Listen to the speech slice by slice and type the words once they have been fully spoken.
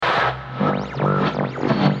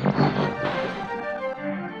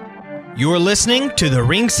You're listening to the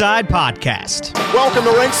Ringside Podcast. Welcome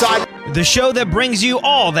to Ringside, The show that brings you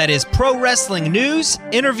all that is pro wrestling news,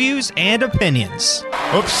 interviews, and opinions.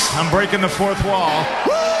 Oops, I'm breaking the fourth wall.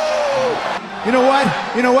 Woo! You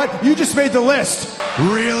know what? You just made the list.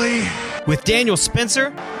 Really? With Daniel Spencer,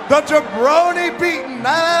 The jabroni beaten.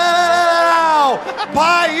 No!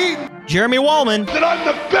 Pie eaten. Jeremy Wallman, That I'm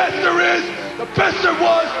the best there is, the best there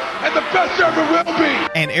was, and the best there ever will be.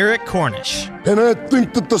 and Eric Cornish. And I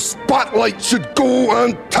think that the spotlight should go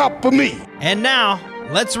on top of me. And now,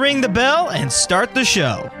 let's ring the bell and start the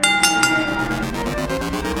show.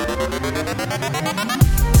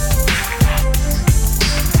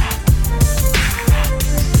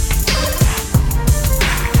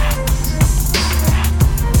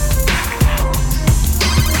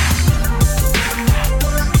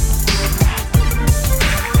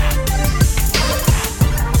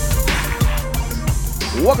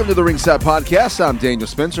 Welcome to the Ringside Podcast. I'm Daniel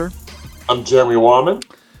Spencer. I'm Jeremy Warman.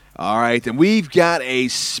 All right, and we've got a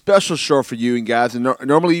special show for you and guys. And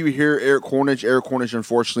normally you hear Eric Cornish. Eric Cornish,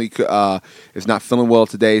 unfortunately, is not feeling well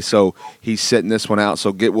today, so he's sitting this one out.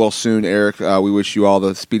 So get well soon, Eric. We wish you all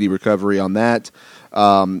the speedy recovery on that.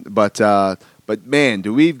 But man,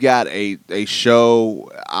 do we've got a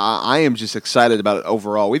show? I am just excited about it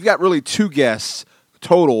overall. We've got really two guests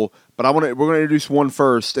total. But we're going to introduce one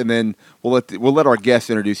first, and then we'll let our guests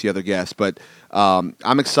introduce the other guests. But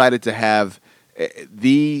I'm excited to have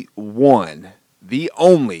the one, the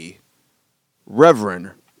only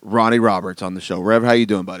Reverend Ronnie Roberts on the show. Rev, how you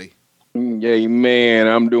doing, buddy? Yeah, man,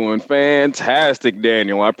 I'm doing fantastic,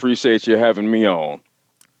 Daniel. I appreciate you having me on.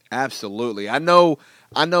 Absolutely. I know.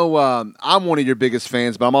 I'm one of your biggest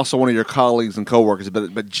fans, but I'm also one of your colleagues and coworkers.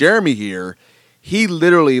 But Jeremy here, he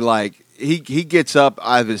literally He gets up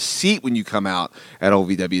out of his seat when you come out at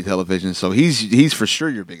OVW television, so he's for sure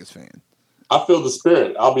your biggest fan. I feel the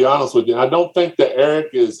spirit. I'll be honest with you. I don't think that Eric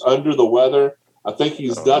is under the weather. I think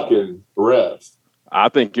he's ducking Rev. I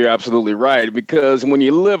think you're absolutely right, because when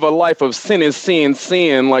you live a life of sin like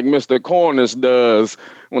Mr. Cornish does,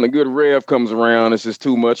 when a good Rev comes around, it's just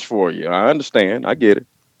too much for you. I understand. I get it.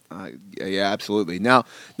 Yeah, absolutely. Now,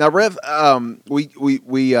 Rev, we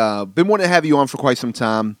been wanting to have you on for quite some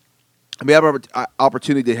time. We have an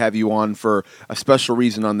opportunity to have you on for a special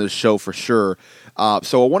reason on this show for sure.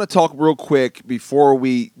 So I want to talk real quick before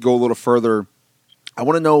we go a little further. I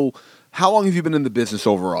want to know, how long have you been in the business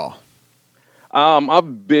overall?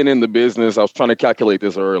 I've been in the business. I was trying to calculate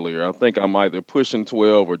this earlier. I think I'm either pushing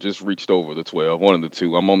 12 or just reached over the 12, one of the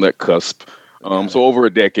two. I'm on that cusp. So over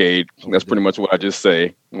a decade, that's pretty much what I just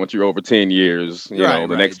say. Once you're over 10 years, the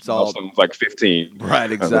next milestone's like 15.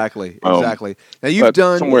 Right, exactly. Now you've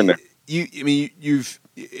done somewhere in there. You've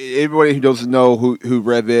everybody who doesn't know who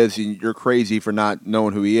Rev is, you're crazy for not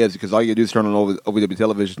knowing who he is, because all you do is turn on OVW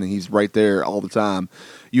television and he's right there all the time.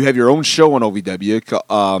 You have your own show on OVW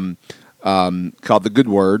called The Good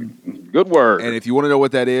Word. Good Word. And if you want to know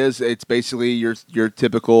what that is, it's basically your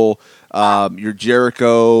typical your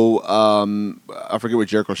Jericho. I forget what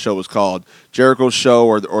Jericho's show was called. Jericho's show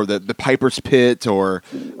or the Piper's Pit or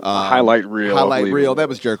highlight reel. Highlight reel. That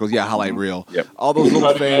was Jericho's. Yeah, highlight reel. Yep. All those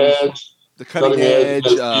little things. The cutting edge,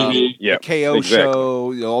 the KO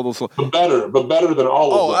show, all those. But better than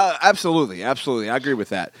all of them. Absolutely. I agree with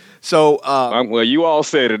that. So, well, you all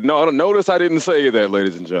said it. No, notice I didn't say that,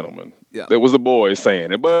 ladies and gentlemen. Yeah. That was the boys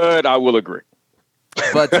saying it, but I will agree.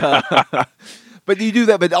 But but you do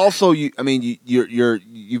that. But also, you've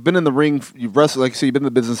been in the ring. You've wrestled, like I said, you've been in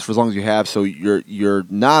the business for as long as you have. So you're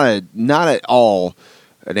not at all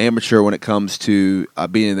an amateur when it comes to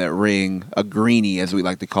being in that ring, a greenie as we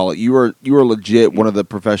like to call it. You are legit one of the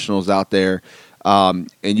professionals out there,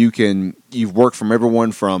 and you've worked from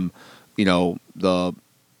everyone from the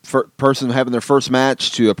person having their first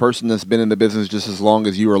match to a person that's been in the business just as long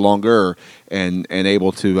as you or longer, and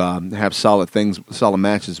able to have solid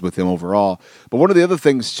matches with him overall. But one of the other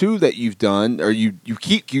things too that you've done, or you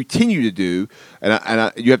continue to do,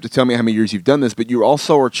 and you have to tell me how many years you've done this, but you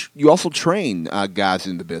also train guys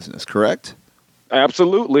in the business, correct?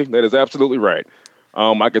 Absolutely, that is absolutely right.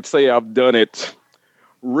 I could say I've done it.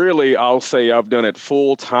 Really, I'll say I've done it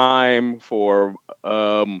full time for.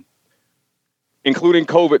 Including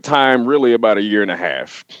COVID time, really about a year and a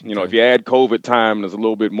half. If you add COVID time, there's a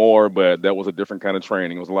little bit more, but that was a different kind of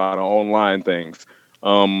training. It was a lot of online things.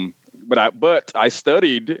 But I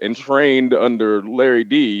studied and trained under Larry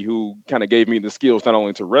D, who kind of gave me the skills not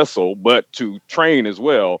only to wrestle, but to train as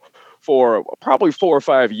well for probably 4 or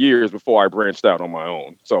 5 years before I branched out on my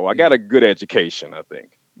own. So I got a good education, I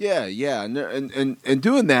think. Yeah, and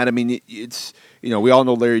doing that. I mean, it's we all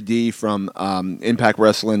know Larry D from Impact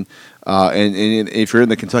Wrestling, and if you're in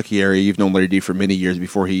the Kentucky area, you've known Larry D for many years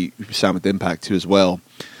before he signed with Impact too as well.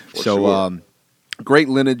 Sure. Great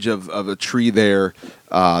lineage of a tree there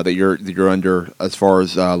that you're under as far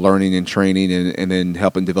as learning and training and then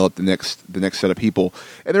helping develop the next set of people.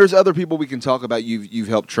 And there's other people we can talk about. You've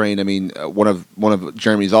helped train. I mean, one of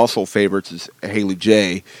Jeremy's also favorites is Haley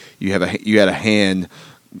J. You had a hand.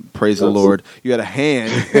 Praise the Lord! You had a hand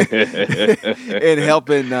in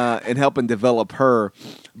helping develop her,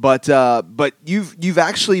 but you've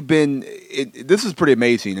actually been. This is pretty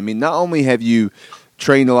amazing. I mean, not only have you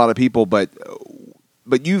trained a lot of people, but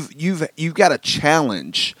you've got a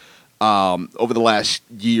challenge over the last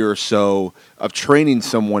year or so of training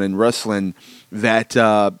someone in wrestling that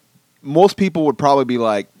most people would probably be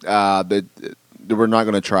like that. We're not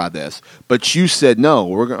going to try this, but you said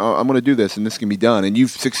no. I'm going to do this, and this can be done. And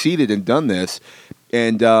you've succeeded and done this.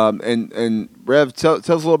 And Rev, tell us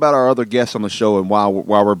a little about our other guests on the show and why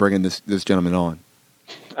we're bringing this gentleman on.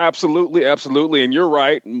 Absolutely. And you're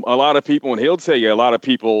right. A lot of people, and he'll tell you, a lot of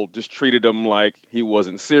people just treated him like he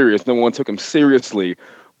wasn't serious. No one took him seriously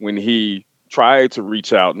when he tried to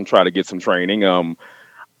reach out and try to get some training.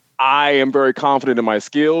 I am very confident in my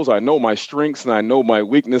skills. I know my strengths and I know my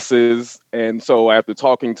weaknesses. And so after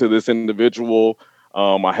talking to this individual,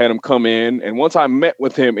 I had him come in. And once I met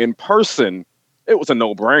with him in person, it was a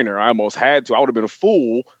no-brainer. I almost had to. I would have been a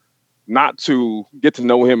fool not to get to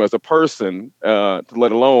know him as a person, to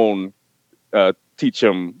let alone teach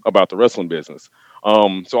him about the wrestling business.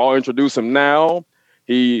 So I'll introduce him now.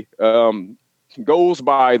 He goes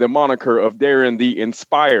by the moniker of Darren the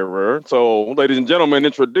Inspirer. So, ladies and gentlemen,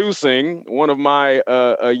 introducing one of my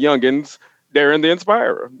youngins, Darren the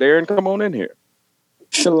Inspirer. Darren, come on in here.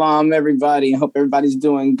 Shalom, everybody. Hope everybody's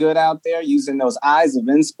doing good out there using those eyes of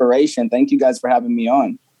inspiration. Thank you guys for having me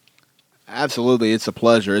on. Absolutely. It's a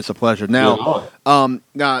pleasure. Now,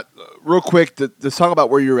 now, real quick, let's talk about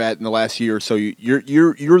where you're at in the last year or so.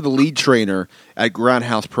 You're the lead trainer at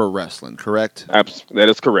Groundhouse Pro Wrestling, correct? That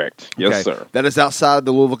is correct. Yes, okay. Sir. That is outside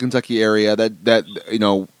the Louisville, Kentucky area. There's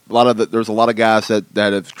a lot of guys that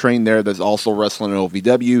have trained there that's also wrestling at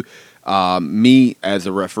OVW. Me as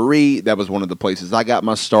a referee, that was one of the places I got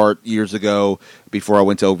my start years ago before I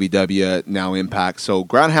went to OVW, now Impact. So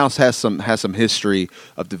Groundhouse has some history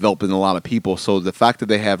of developing a lot of people. So the fact that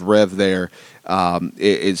they have Rev there,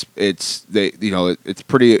 it's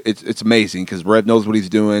amazing because Rev knows what he's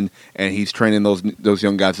doing and he's training those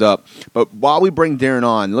young guys up. But while we bring Darren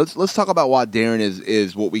on, let's talk about why Darren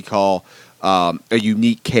is what we call a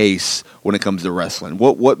unique case when it comes to wrestling.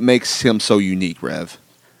 What makes him so unique, Rev?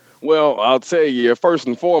 Well, I'll tell you, first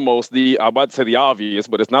and foremost, I'm about to say the obvious,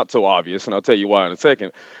 but it's not so obvious, and I'll tell you why in a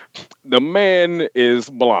second. The man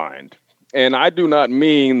is blind. And I do not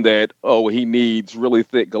mean that, he needs really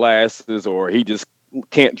thick glasses or he just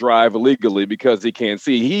can't drive illegally because he can't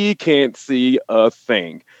see. He can't see a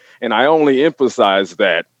thing. And I only emphasize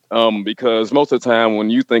that because most of the time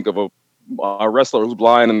when you think of a wrestler who's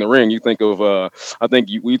blind in the ring, you think of,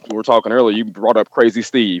 we were talking earlier, you brought up Crazy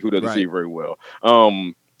Steve, who doesn't see very well.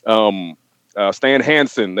 Stan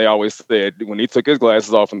Hansen, they always said when he took his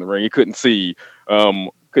glasses off in the ring, he couldn't see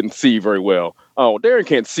very well. Oh, Darren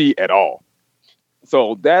can't see at all.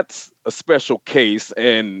 So that's a special case.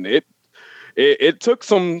 And it took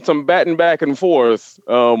some batting back and forth,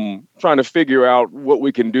 trying to figure out what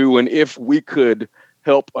we can do and if we could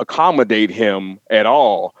help accommodate him at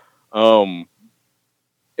all, in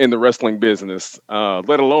the wrestling business,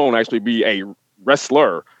 let alone actually be a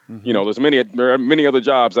wrestler. Mm-hmm. You know, there are many other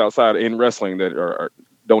jobs outside in wrestling that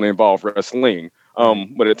don't involve wrestling.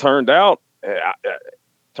 But it turned out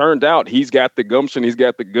he's got the gumption, he's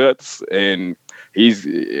got the guts, and he's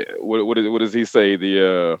what does he say?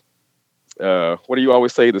 What do you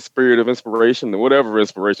always say? The spirit of inspiration, whatever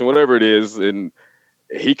it is, and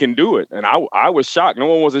he can do it. And I was shocked. No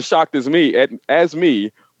one was as shocked as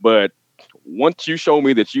me, but once you show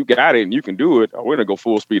me that you got it and you can do it, we're gonna go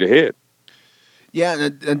full speed ahead. Yeah,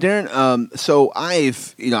 and Darren. So I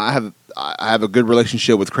have a good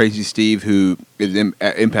relationship with Crazy Steve, who is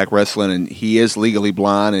at Impact Wrestling, and he is legally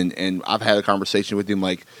blind. And I've had a conversation with him,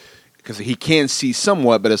 like, because he can see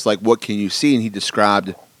somewhat, but it's like, what can you see? And he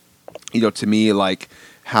described, to me, like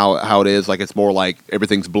how it is. Like, it's more like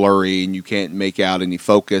everything's blurry and you can't make out any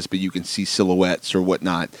focus, but you can see silhouettes or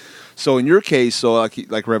whatnot. So in your case, so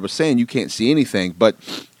like Rev was saying, you can't see anything, but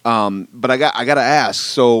I got to ask.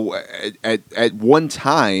 So at one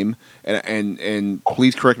time, and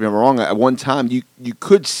please correct me if I'm wrong. At one time, you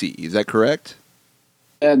could see. Is that correct?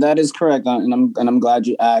 That is correct, and I'm glad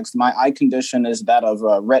you asked. My eye condition is that of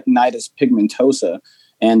retinitis pigmentosa,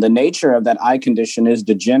 and the nature of that eye condition is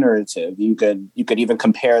degenerative. You could even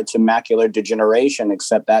compare it to macular degeneration,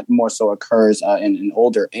 except that more so occurs in an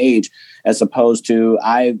older age, as opposed to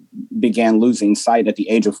I began losing sight at the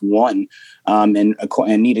age of 1, and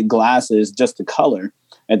needed glasses just to color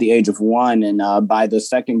at the age of 1. And by the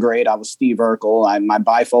second grade, I was Steve Urkel. My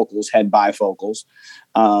bifocals had bifocals.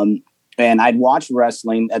 And I'd watched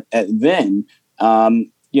wrestling at then,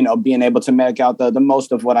 being able to make out the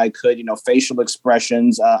most of what I could, facial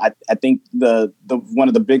expressions. I think the one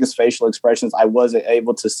of the biggest facial expressions I was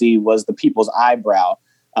able to see was the people's eyebrow.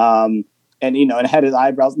 And had his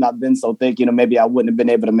eyebrows not been so thick, maybe I wouldn't have been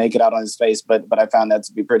able to make it out on his face. But I found that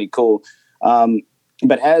to be pretty cool.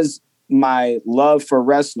 But as my love for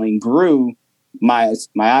wrestling grew, my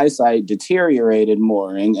eyesight deteriorated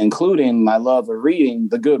more, including my love of reading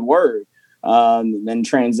the good word, then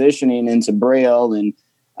transitioning into Braille. And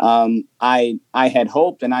I had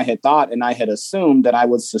hoped and I had thought and I had assumed that I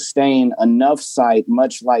would sustain enough sight,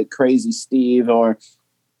 much like Crazy Steve or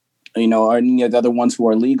any of the other ones who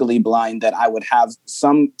are legally blind, that I would have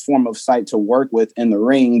some form of sight to work with in the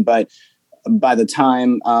ring. But by the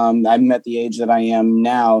time I'm at the age that I am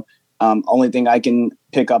now, only thing I can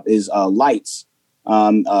pick up is lights.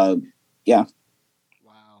 Yeah.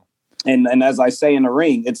 Wow. And as I say in the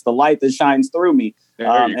ring, it's the light that shines through me.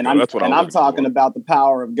 I'm talking about the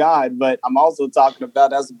power of God, but I'm also talking about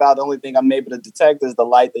that's about the only thing I'm able to detect is the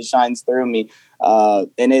light that shines through me.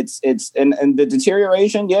 And it's the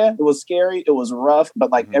deterioration. Yeah, it was scary. It was rough, but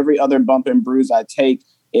like every other bump and bruise I take,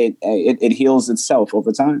 it heals itself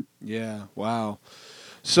over time. Yeah. Wow.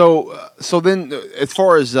 So then, as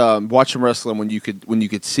far as watching wrestling when you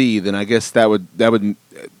could see, then I guess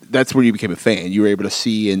that's where you became a fan. You were able to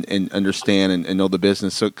see and understand and know the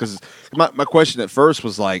business. So, because my question at first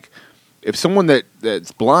was like, if someone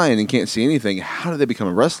that's blind and can't see anything, how do they become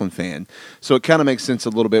a wrestling fan? So it kind of makes sense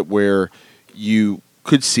a little bit where you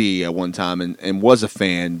could see at one time and was a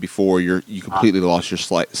fan before you completely lost your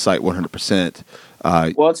sight 100%.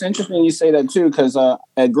 Well, it's interesting you say that too, because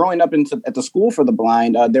growing up at the school for the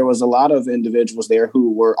blind, there was a lot of individuals there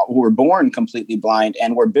who were born completely blind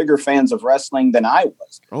and were bigger fans of wrestling than I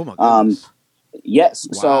was. Oh my goodness! Yes.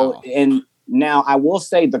 Wow. So, and now I will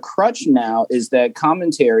say the crutch now is that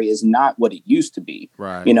commentary is not what it used to be.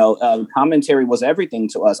 Right. Commentary was everything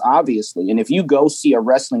to us, obviously. And if you go see a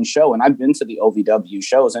wrestling show, and I've been to the OVW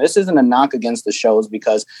shows, and this isn't a knock against the shows,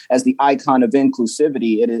 because as the icon of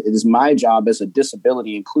inclusivity, it is my job as a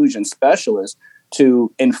disability inclusion specialist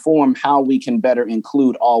to inform how we can better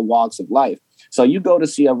include all walks of life. So you go to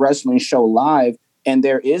see a wrestling show live, and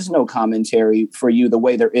there is no commentary for you the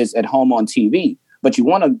way there is at home on TV. But you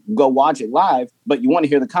want to go watch it live, but you want to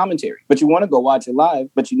hear the commentary. But you want to go watch it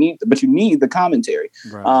live, but you need the commentary.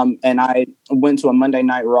 Right. And I went to a Monday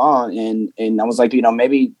Night Raw, and I was like,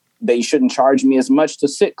 maybe they shouldn't charge me as much to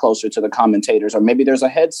sit closer to the commentators, or maybe there's a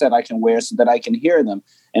headset I can wear so that I can hear them.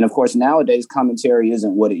 And of course, nowadays commentary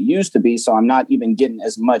isn't what it used to be, so I'm not even getting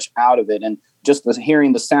as much out of it. And just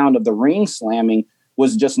hearing the sound of the ring slamming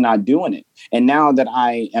was just not doing it. And now that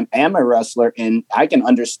I am a wrestler and I can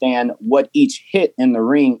understand what each hit in the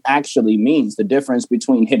ring actually means, the difference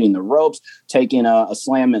between hitting the ropes, taking a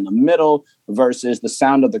slam in the middle versus the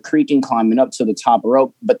sound of the creaking climbing up to the top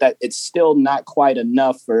rope, but that it's still not quite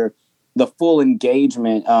enough for the full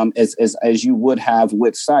engagement as you would have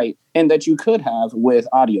with sight and that you could have with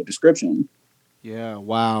audio description. Yeah.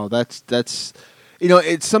 Wow. That's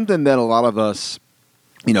it's something that a lot of us,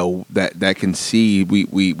 that can see,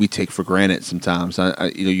 we take for granted sometimes.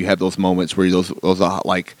 You have those moments where those are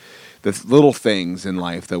like the little things in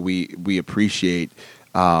life that we appreciate.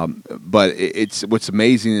 But it's what's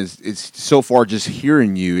amazing is it's so far just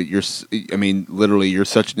hearing you. Literally, you're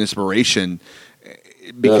such an inspiration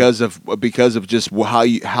because of just how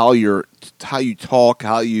you talk,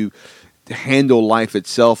 how you handle life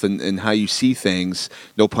itself, and how you see things.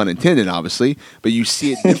 No pun intended, obviously, but you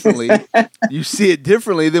see it differently. You see it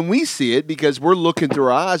differently than we see it because we're looking through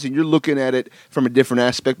our eyes, and you're looking at it from a different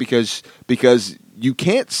aspect because you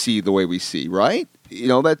can't see the way we see, right?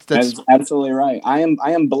 That's absolutely right. I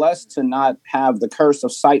am blessed to not have the curse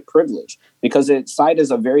of sight privilege, because sight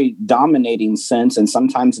is a very dominating sense, and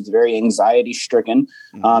sometimes it's very anxiety stricken,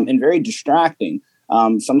 and very distracting.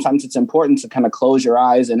 Sometimes it's important to kind of close your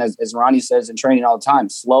eyes. And as Ronnie says in training all the time,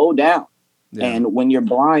 slow down. Yeah. And when you're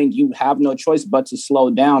blind, you have no choice but to slow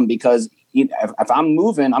down, because if I'm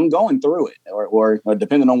moving, I'm going through it, or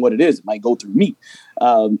depending on what it is, it might go through me.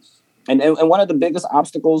 And one of the biggest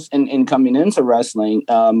obstacles in coming into wrestling,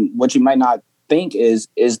 what you might not think is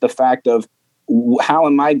the fact of how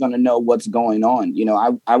am I going to know what's going on? You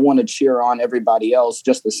know, I want to cheer on everybody else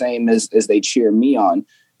just the same as they cheer me on.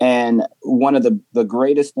 And one of the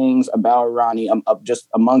greatest things about Ronnie, just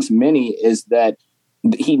amongst many, is that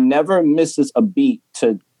he never misses a beat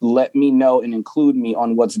to let me know and include me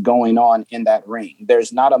on what's going on in that ring.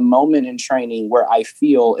 There's not a moment in training where I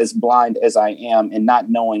feel as blind as I am and not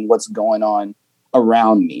knowing what's going on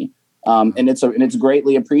around me. And it's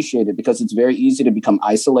greatly appreciated, because it's very easy to become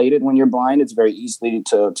isolated when you're blind. It's very easy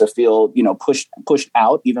to feel, you know, pushed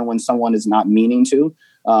out, even when someone is not meaning to.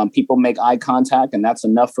 People make eye contact, and that's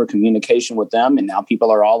enough for communication with them. And now people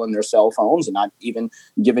are all in their cell phones and not even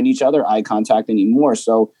giving each other eye contact anymore.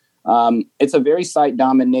 So it's a very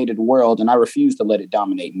sight-dominated world, and I refuse to let it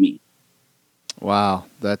dominate me. Wow,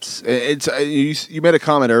 you made a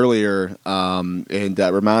comment earlier, and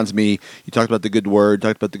that reminds me. You talked about the good word,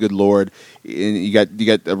 talked about the good Lord, and you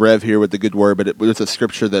got a rev here with the good word. But it was a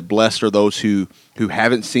scripture that blessed are those who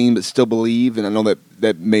haven't seen but still believe. And I know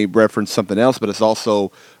that may reference something else, but it's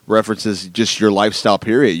also references just your lifestyle.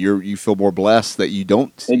 Period. You feel more blessed that you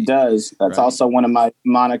don't see. It does. That's right. Also one of my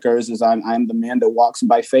monikers is I'm the man that walks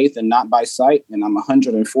by faith and not by sight, and I'm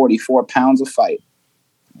 144 pounds of fight.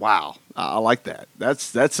 Wow, I like that.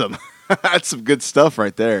 That's some that's some good stuff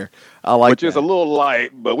right there. I like Which is a little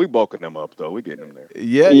light, but we bulking them up though. We getting them there.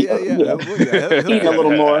 Yeah. He'll eat a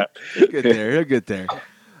little more. He'll get there.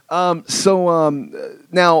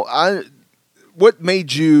 Now, what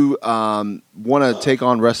made you want to take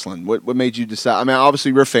on wrestling? What made you decide? I mean,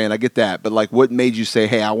 obviously you're a fan. I get that, but like, what made you say,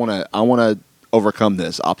 "Hey, I want to overcome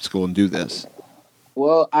this obstacle and do this"?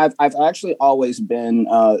 Well, I've actually always been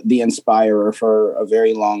the inspirer for a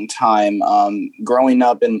very long time. Growing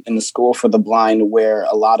up in the school for the blind, where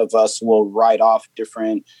a lot of us will write off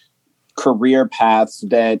different career paths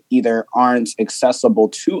that either aren't accessible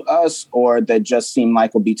to us or that just seem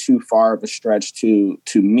like will be too far of a stretch to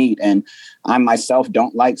meet. And I myself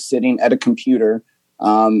don't like sitting at a computer.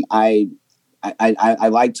 I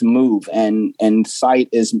like to move, and sight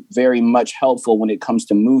is very much helpful when it comes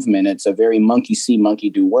to movement. It's a very monkey see,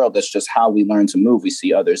 monkey do world. That's just how we learn to move. We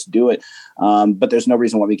see others do it. But there's no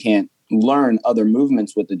reason why we can't learn other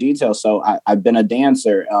movements with the details. So I've been a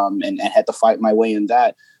dancer and had to fight my way in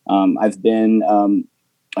that. I've trained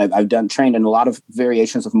in a lot of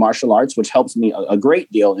variations of martial arts, which helps me a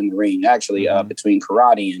great deal in the ring, actually, between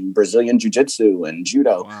karate and Brazilian jiu-jitsu and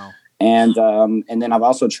judo. Wow. And then I've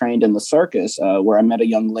also trained in the circus, where I met a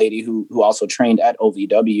young lady who also trained at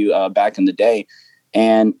OVW back in the day.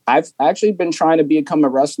 And I've actually been trying to become a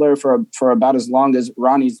wrestler for about as long as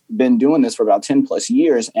Ronnie's been doing this, for about 10 plus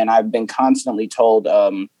years. And I've been constantly told,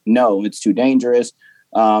 no, it's too dangerous.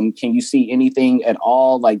 Can you see anything at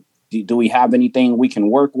all? Like, do we have anything we can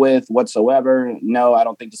work with whatsoever? No, I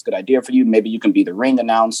don't think it's a good idea for you. Maybe you can be the ring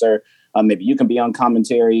announcer. Maybe you can be on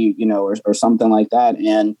commentary, or something like that.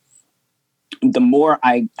 And the more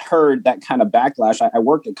I heard that kind of backlash, I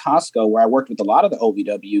worked at Costco, where I worked with a lot of the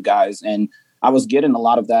OVW guys, and I was getting a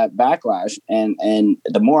lot of that backlash. And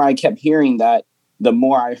the more I kept hearing that, the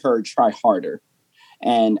more I heard try harder.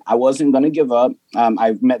 And I wasn't going to give up.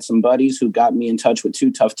 I've met some buddies who got me in touch with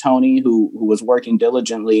Too Tough Tony, who was working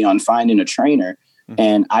diligently on finding a trainer.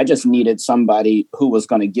 And I just needed somebody who was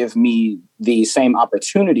going to give me the same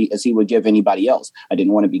opportunity as he would give anybody else. I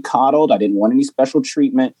didn't want to be coddled. I didn't want any special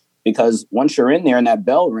treatment. Because once you're in there in that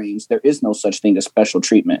bell range, there is no such thing as special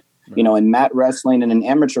treatment. Right. In mat wrestling and in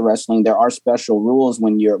amateur wrestling, there are special rules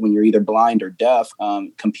when you're either blind or deaf,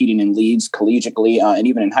 competing in leagues collegiately and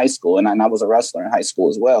even in high school. And I was a wrestler in high school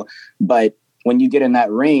as well. But when you get in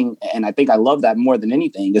that ring, and I think I love that more than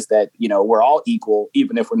anything, is that, we're all equal,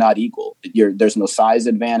 even if we're not equal. There's no size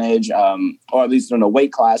advantage, or at least there are no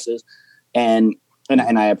weight classes. And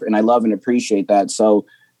I love and appreciate that. So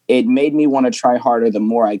it made me want to try harder the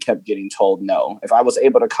more I kept getting told no. If I was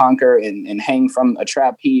able to conquer and hang from a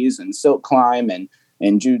trapeze and silk climb and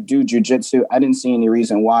do jujitsu, I didn't see any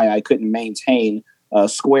reason why I couldn't maintain a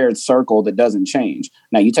squared circle that doesn't change.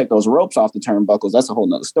 Now, you take those ropes off the turnbuckles, that's a whole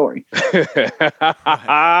nother story. Well,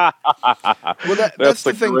 that's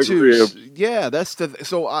the thing too. Yeah, that's the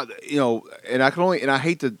so and I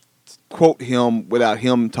hate to quote him without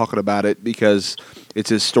him talking about it, because it's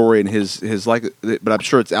his story and his like, but I'm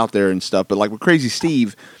sure it's out there and stuff. But like with Crazy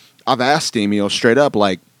Steve, I've asked him, straight up,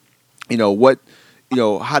 like, how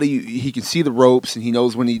do he can see the ropes and he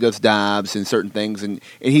knows when he does dives and certain things, and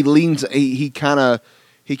he leans, he doesn't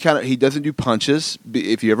do punches.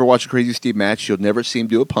 If you ever watch a Crazy Steve match, you'll never see him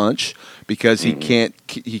do a punch, because he can't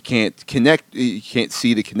connect, he can't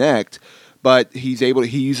see to connect. But he's able to,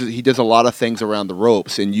 he does a lot of things around the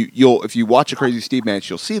ropes, and if you watch a Crazy Steve match,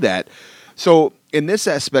 you'll see that. So in this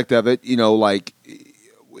aspect of it, like,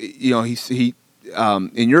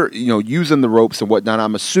 and you're, using the ropes and whatnot.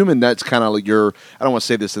 I'm assuming that's kind of like I don't want to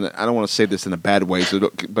say this in a bad way,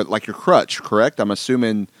 but like your crutch, correct? I'm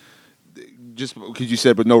assuming just because you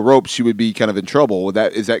said with no ropes, you would be kind of in trouble.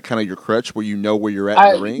 Is that kind of your crutch where you know where you're at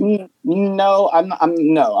in the ring? No,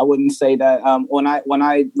 no, I wouldn't say that. When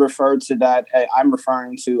I refer to that, I'm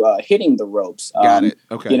referring to hitting the ropes. Got it.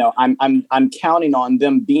 Okay. I'm counting on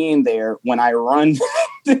them being there when I run.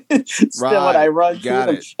 When I run to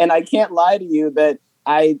them, and I can't lie to you that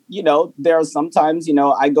there are sometimes,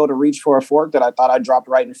 I go to reach for a fork that I thought I dropped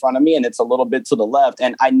right in front of me, and it's a little bit to the left,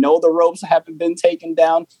 and I know the ropes haven't been taken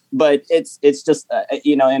down, but it's just,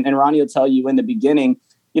 and Ronnie will tell you in the beginning,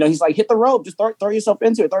 he's like, hit the rope, just throw yourself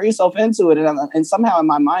into it. And somehow in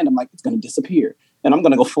my mind, I'm like, it's going to disappear and I'm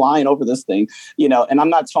going to go flying over this thing, and I'm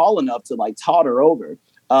not tall enough to like totter over.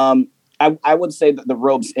 I would say that the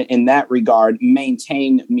ropes in that regard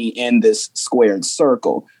maintain me in this squared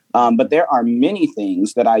circle. But there are many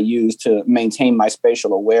things that I use to maintain my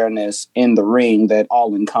spatial awareness in the ring that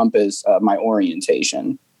all encompass my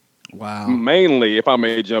orientation. Wow. Mainly, if I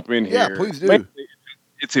may jump in here. Yeah, please do.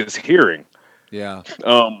 It's his hearing. Yeah.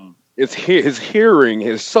 It's his hearing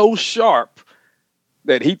is so sharp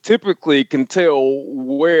that he typically can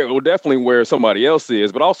tell definitely where somebody else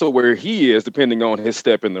is, but also where he is, depending on his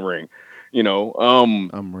step in the ring.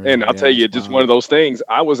 And I'll tell you, just one of those things.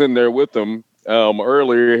 I was in there with him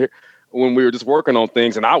earlier when we were just working on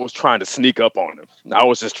things, and I was trying to sneak up on him. I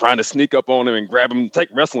was just trying to sneak up on him and grab him,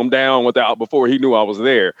 wrestle him down before he knew I was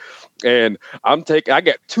there. And I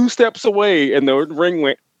got 2 steps away, and the ring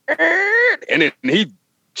went, and he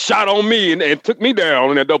shot on me and took me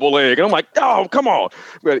down in a double leg. And I'm like, oh, come on!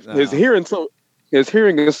 But his hearing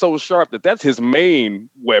is so sharp that's his main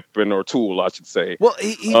weapon or tool, I should say. Well,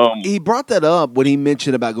 he brought that up when he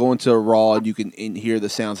mentioned about going to a Raw and you can hear the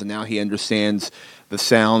sounds, and now he understands the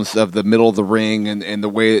sounds of the middle of the ring and the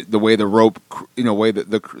way the rope,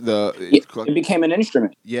 it became an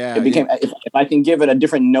instrument. Yeah, it became. If I can give it a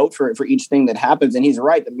different note for each thing that happens, and he's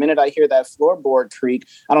right. The minute I hear that floorboard creak,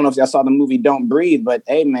 I don't know if y'all saw the movie Don't Breathe, but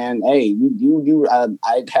hey, man, I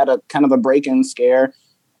had a kind of a break-in scare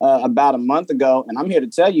about a month ago, and I'm here to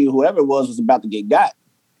tell you, whoever it was about to get got.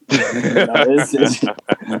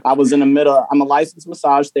 I was in the middle. I'm a licensed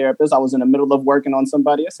massage therapist. I was in the middle of working on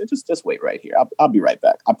somebody. I said, just wait right here. I'll be right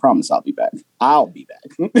back. I promise I'll be back. I'll be back.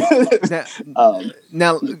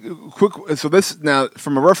 Now, quick. So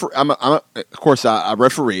from a referee, of course I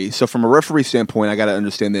referee. So from a referee standpoint, I got to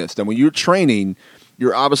understand this. That when you're training,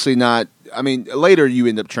 you're obviously not. I mean, later you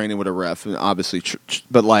end up training with a ref, and obviously,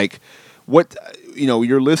 but like what.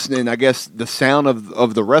 You're listening, I guess, the sound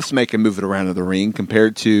of the refs making moving around in the ring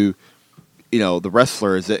compared to, the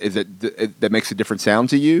wrestler. Is it that makes a different sound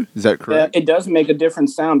to you? Is that correct? It does make a different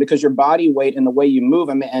sound because your body weight and the way you move.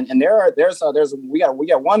 I mean, and we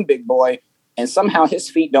got one big boy, and somehow his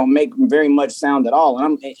feet don't make very much sound at all.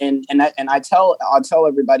 And I'll tell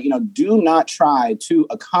everybody, do not try to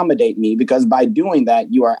accommodate me, because by doing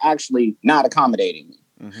that, you are actually not accommodating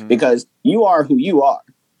me, because you are who you are.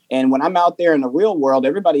 And when I'm out there in the real world,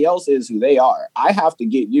 everybody else is who they are. I have to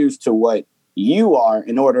get used to what you are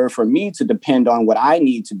in order for me to depend on what I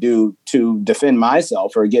need to do to defend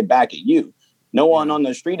myself or get back at you. No one on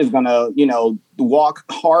the street is going to, walk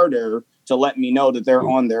harder to let me know that they're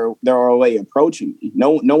on their way approaching me.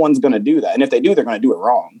 No one's going to do that. And if they do, they're going to do it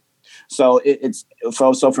wrong. So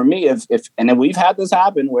so for me, if then we've had this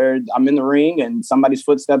happen where I'm in the ring and somebody's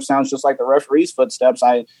footsteps sounds just like the referee's footsteps.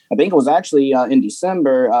 I think it was actually in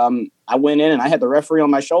December. I went in and I had the referee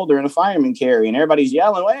on my shoulder in a fireman carry, and everybody's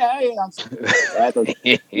yelling, "Hey!" I had to,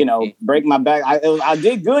 break my back. I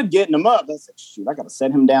did good getting him up. I said, "Shoot, I got to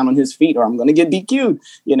set him down on his feet, or I'm going to get DQ'd."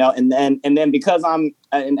 And then because I'm,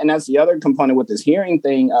 and that's the other component with this hearing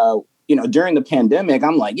thing. During the pandemic,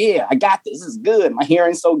 I'm like, yeah, I got this. This is good. My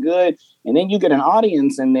hearing's so good. And then you get an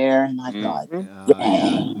audience in there, and I thought,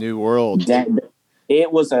 new world.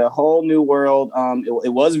 It was a whole new world.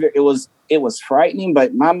 It was frightening,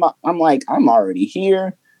 but I'm like, I'm already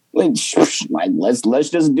here. Like, let's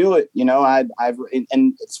just do it.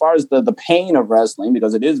 And as far as the pain of wrestling,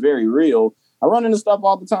 because it is very real, I run into stuff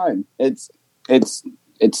all the time. It's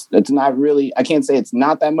not really, I can't say it's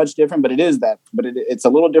not that much different, but it is that, but it's a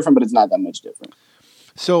little different, but it's not that much different.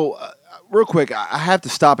 So real quick, I have to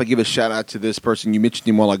stop and give a shout out to this person. You mentioned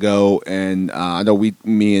him a while ago, and I know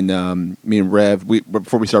me and Rev,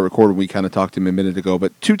 before we started recording, we kind of talked to him a minute ago,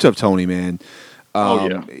 but Too Tough Tony, man.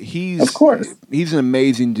 Of course. He's an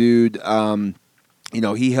amazing dude.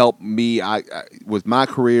 He helped me with my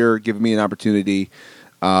career, giving me an opportunity.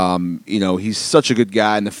 He's such a good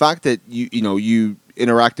guy, and the fact that you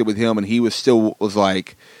interacted with him and he was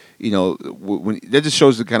like, when that just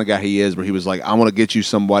shows the kind of guy he is. Where he was like, I want to get you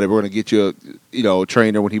somebody. We're going to get you a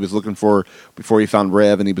trainer. When he was looking for, before he found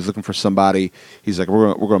Rev and he was looking for somebody, he's like,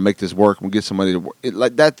 we're going to make this work. We'll get somebody to work.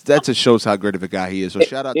 That just shows how great of a guy he is. So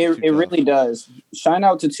shout out. It really does. Shout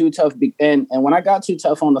out to Too Tough. And when I got Too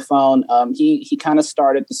Tough on the phone, he kind of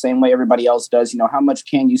started the same way everybody else does. How much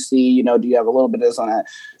can you see? Do you have a little bit of this on that?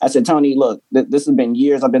 I said, Tony, look, this has been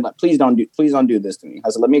years. I've been like, please don't do this to me.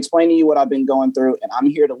 I said, let me explain to you what I've been going through, and I'm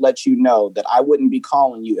here to let you know that I wouldn't be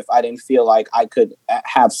calling you if I didn't feel like I could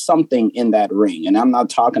have something in that ring. And I'm not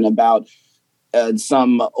talking about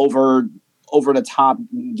some over the top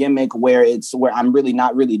gimmick where I'm really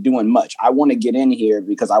not really doing much. I want to get in here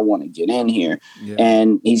because I want to get in here. Yeah.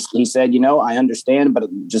 And he said, I understand, but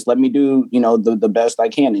just let me do, the best I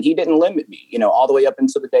can. And he didn't limit me, all the way up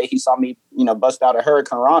until the day he saw me, bust out a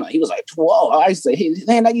Hurricane Rana. He was like, whoa, I said,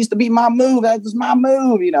 man, that used to be my move. That was my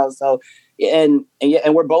move, so, and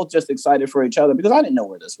we're both just excited for each other because I didn't know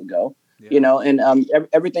where this would go. Yeah.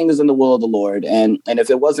 Everything is in the will of the Lord. And if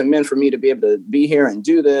it wasn't meant for me to be able to be here and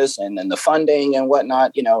do this and then the funding and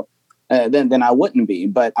whatnot, then I wouldn't be.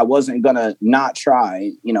 But I wasn't going to not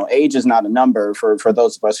try. Age is not a number for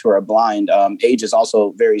those of us who are blind. Age is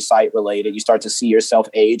also very sight related. You start to see yourself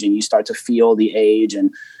age and you start to feel the age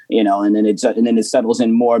and then it settles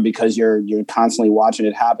in more because you're constantly watching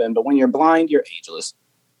it happen. But when you're blind, you're ageless.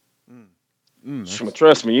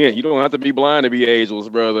 Trust me, you don't have to be blind to be ageless,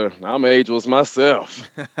 brother. I'm ageless myself.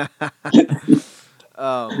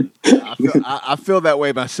 I feel that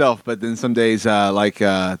way myself, but then some days,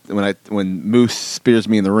 when Moose spears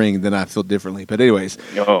me in the ring, then I feel differently. But anyways,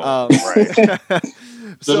 right.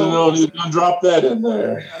 So he's gonna drop that in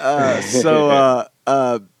there. All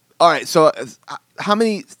right. So, how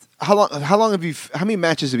many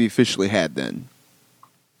matches have you officially had then?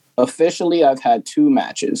 Officially, I've had 2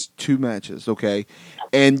 matches. 2 matches, okay.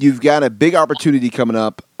 And you've got a big opportunity coming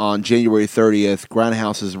up on January 30th,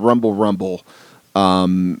 Grindhouse's Rumble.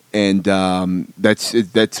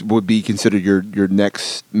 That's would be considered your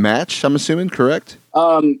next match, I'm assuming, correct?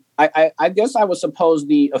 I guess I would suppose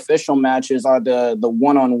the official matches are the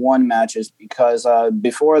one-on-one matches because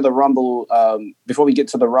before the Rumble, before we get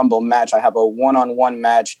to the Rumble match, I have a one-on-one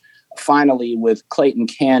match finally with Clayton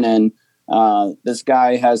Cannon. This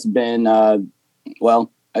guy has been, I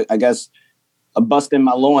guess, busting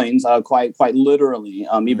my loins quite literally.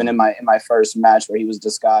 Even in my first match where he was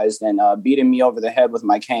disguised and beating me over the head with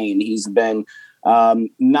my cane. He's been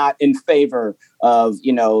not in favor of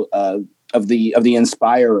the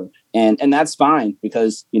Inspirer. And that's fine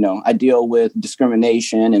because, I deal with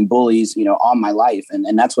discrimination and bullies, all my life.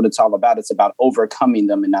 And that's what it's all about. It's about overcoming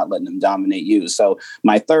them and not letting them dominate you. So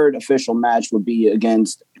my third official match would be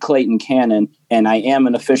against Clayton Cannon. And I am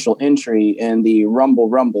an official entry in the Rumble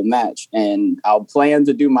match. And I'll plan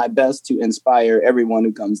to do my best to inspire everyone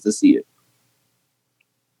who comes to see it.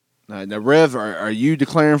 Now, Rev, are you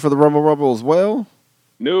declaring for the Rumble as well?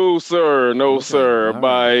 No, sir. No, okay. Sir.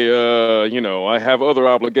 Right. I have other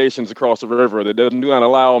obligations across the river that do not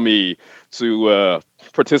allow me to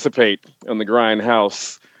participate in the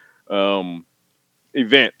Grindhouse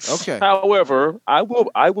events. Okay. However, I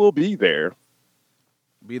will be there.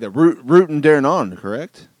 Be the rooting Darren on,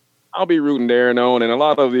 correct? I'll be rooting Darren on and a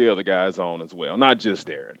lot of the other guys on as well. Not just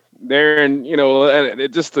Darren. Darren,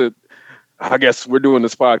 I guess we're doing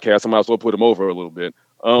this podcast. I might as well put him over a little bit.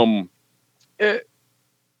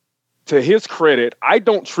 To his credit, I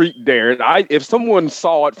don't treat Darren. If someone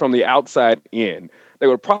saw it from the outside in, they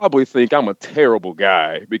would probably think I'm a terrible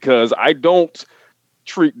guy because I don't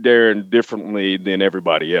treat Darren differently than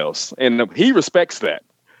everybody else. And he respects that.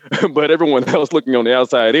 But everyone else looking on the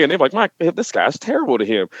outside in, they're like, Mike, this guy's terrible to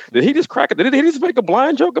him. Did he just crack it? Did he just make a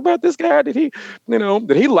blind joke about this guy? Did he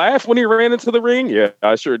laugh when he ran into the ring? Yeah,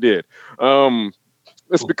 I sure did.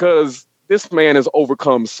 It's because this man has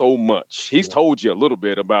overcome so much. He's told you a little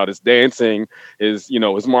bit about his dancing, his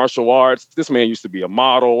martial arts. This man used to be a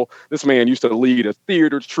model. This man used to lead a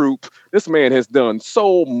theater troupe. This man has done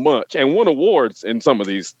so much and won awards in some of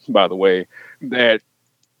these, by the way, that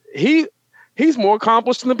he's more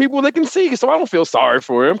accomplished than the people that can see. So I don't feel sorry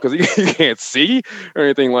for him because he can't see or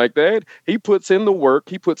anything like that. He puts in the work.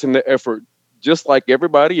 He puts in the effort just like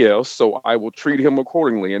everybody else. So I will treat him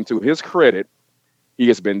accordingly. And to his credit, he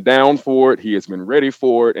has been down for it. He has been ready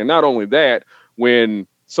for it. And not only that, when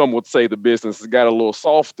some would say the business has got a little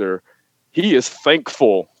softer, he is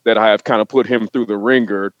thankful that I have kind of put him through the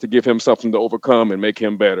ringer to give him something to overcome and make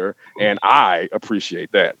him better. And I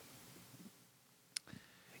appreciate that.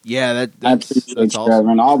 Yeah, that's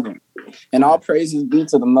awesome. And all praises be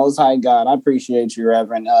to the Most High God. I appreciate you,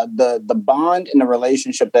 Reverend. The bond and the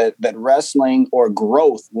relationship that wrestling or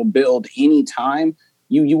growth will build anytime,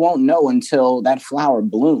 you won't know until that flower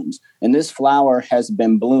blooms. And this flower has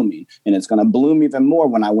been blooming, and it's going to bloom even more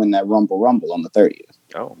when I win that Rumble on the 30th.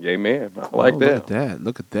 Oh, yeah, man. I like that.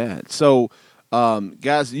 Look at that. So,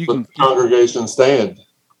 guys, you can congregation stand.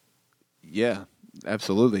 Yeah,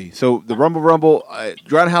 absolutely. So the Rumble,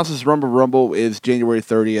 Grindhouse's Rumble is January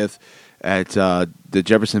 30th at the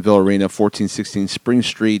Jeffersonville Arena, 1416 Spring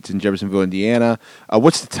Street in Jeffersonville, Indiana.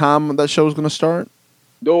 What's the time that show is going to start?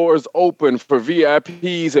 Doors open for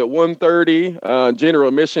VIPs at 1:30, general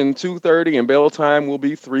admission 2:30, and bell time will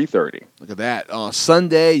be 3:30. Look at that. On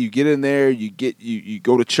Sunday, you get in there, you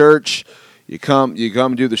go to church, you come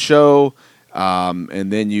do the show,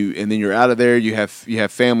 and then you're out of there. You have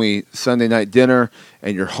family Sunday night dinner,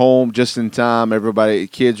 and you're home just in time.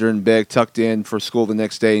 Kids are in bed, tucked in for school the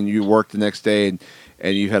next day, and you work the next day,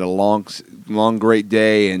 and you've had a long great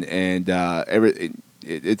day, and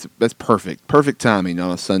that's perfect timing on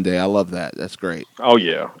a Sunday. I love that. That's great. Oh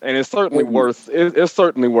yeah, and it's certainly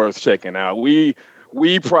worth checking out. We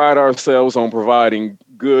pride ourselves on providing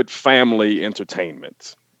good family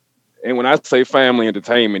entertainment. And when I say family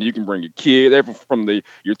entertainment, you can bring your kid, from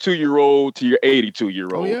your 2-year-old to your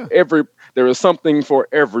 82-year-old. Oh, yeah. There is something for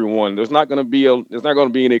everyone. There's not going to be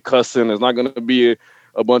any cussing. There's not going to be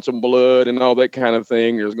a bunch of blood and all that kind of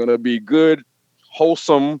thing. There's going to be good,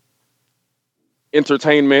 wholesome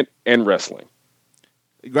entertainment and wrestling.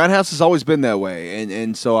 Grindhouse has always been that way,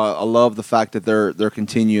 and so I love the fact that they're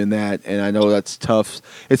continuing that. And I know that's tough.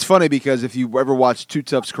 It's funny because if you ever watched Too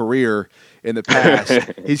Tough's career in the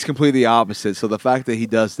past, he's completely opposite. So the fact that he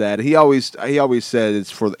does that, he always said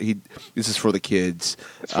this is for the kids.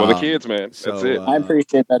 It's for the kids, man. That's it. I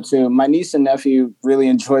appreciate that too. My niece and nephew really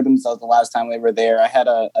enjoyed themselves the last time they were there. I had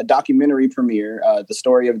a documentary premiere. The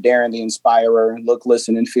story of Darren the Inspirer, Look,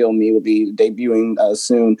 Listen, and Feel Me will be debuting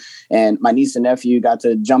soon. And my niece and nephew got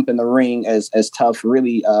to jump in the ring as Tough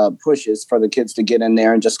really pushes for the kids to get in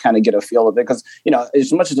there and just kind of get a feel of it. Because,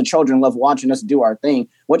 as much as the children love watching us do our thing,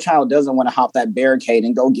 what child doesn't want to hop that barricade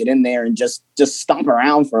and go get in there and just stomp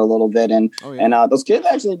around for a little bit? And those kids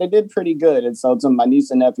actually, they did pretty good. And so to my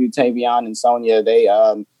niece and nephew Tavion and Sonia,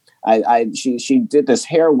 she did this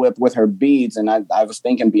hair whip with her beads, and I was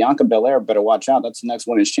thinking Bianca Belair better watch out. That's the next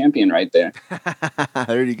women's champion right there.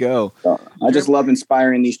 There you go. So I just love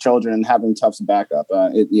inspiring these children and having Tough's backup.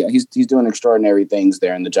 He's doing extraordinary things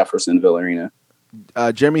there in the Jeffersonville Arena.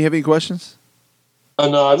 Jeremy, you have any questions?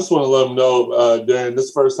 No, I just want to let them know, Darren, this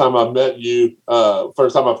is the first time I've met you,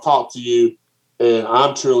 first time I've talked to you, and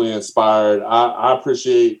I'm truly inspired. I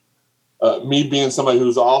appreciate me being somebody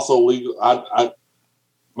who's also legal.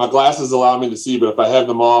 My glasses allow me to see, but if I have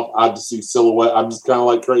them off, I just see silhouette. I'm just kind of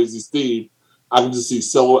like Crazy Steve. I can just see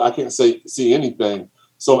silhouette. I can't see anything.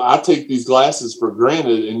 So I take these glasses for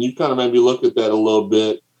granted, and you kind of made me look at that a little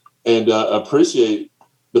bit and appreciate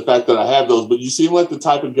the fact that I have those. But you seem like the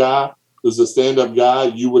type of guy who's a stand-up guy.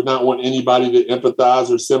 You would not want anybody to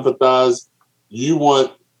empathize or sympathize. You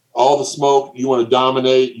want all the smoke. You want to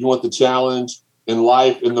dominate. You want the challenge in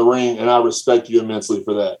life, in the ring, and I respect you immensely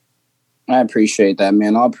for that. I appreciate that,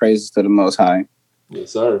 man. All praises to the Most High.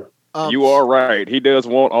 Yes, sir. You are right. He does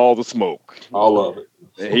want all the smoke. All of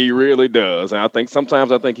it. He really does. And I think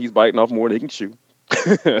he's biting off more than he can chew.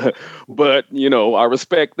 But, I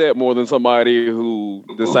respect that more than somebody who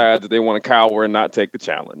decides that they want to cower and not take the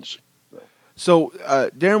challenge. So,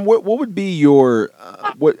 Darren, what would be your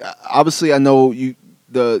obviously I know you're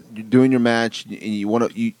doing your match and you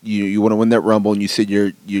want to win that Rumble, and you said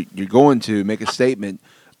you're going to make a statement.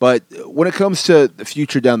 But when it comes to the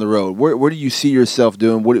future down the road, where do you see yourself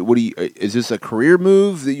doing? What do you, is this a career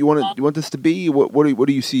move that you want this to be? What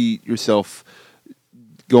do you see yourself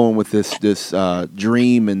going with this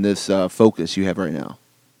dream and this focus you have right now?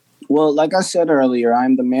 Well, like I said earlier,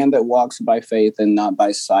 I'm the man that walks by faith and not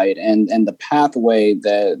by sight. And the pathway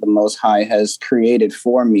that the Most High has created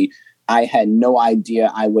for me, I had no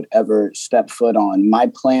idea I would ever step foot on.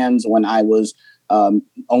 My plans when I was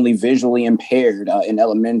only visually impaired in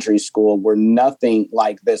elementary school were nothing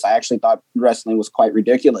like this. I actually thought wrestling was quite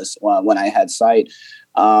ridiculous when I had sight.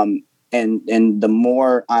 And the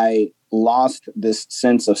more I lost this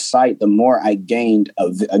sense of sight, the more I gained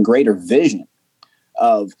a greater vision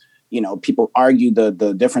of, people argue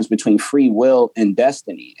the difference between free will and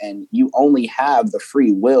destiny. And you only have the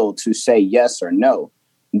free will to say yes or no.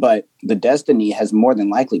 But the destiny has more than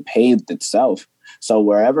likely paved itself. So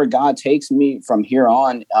wherever God takes me from here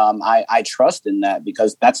on, I trust in that,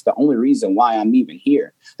 because that's the only reason why I'm even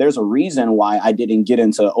here. There's a reason why I didn't get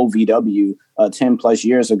into OVW 10 plus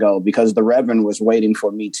years ago, because the Reverend was waiting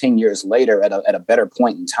for me 10 years later at a better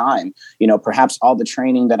point in time. Perhaps all the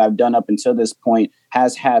training that I've done up until this point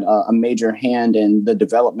has had a major hand in the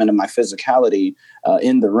development of my physicality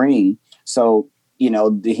in the ring. So,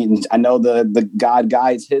 I know the God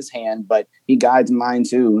guides his hand, but he guides mine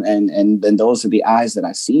too. And those are the eyes that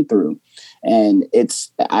I see through. And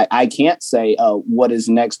I can't say what is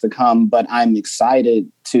next to come, but I'm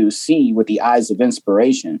excited to see with the eyes of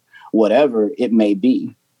inspiration, whatever it may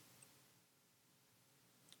be.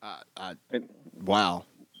 Wow.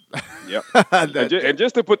 Yep. and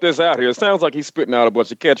just to put this out here, it sounds like he's spitting out a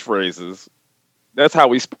bunch of catchphrases. That's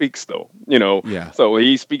how he speaks, though. Yeah. So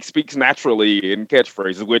he speaks naturally in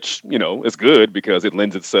catchphrases, which is good because it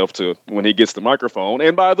lends itself to when he gets the microphone.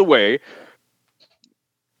 And by the way,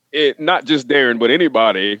 not just Darren, but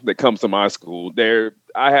anybody that comes to my school,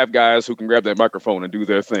 I have guys who can grab that microphone and do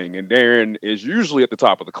their thing. And Darren is usually at the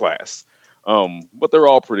top of the class, but they're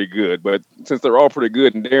all pretty good. But since they're all pretty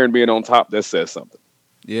good, and Darren being on top, that says something.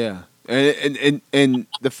 Yeah, and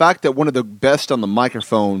the fact that one of the best on the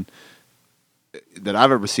microphone that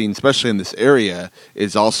I've ever seen, especially in this area,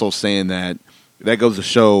 is also saying that goes to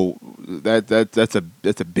show that's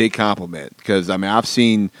a big compliment, because I mean I've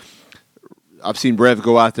seen Rev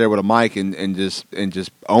go out there with a mic and just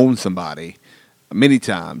own somebody many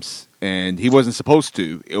times, and he wasn't supposed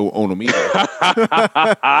to own them either.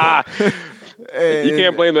 You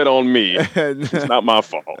can't blame that on me. It's not my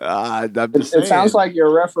fault. It sounds like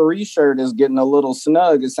your referee shirt is getting a little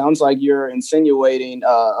snug. It sounds like you're insinuating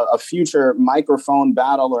a future microphone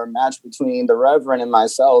battle or match between the Reverend and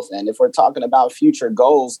myself. And if we're talking about future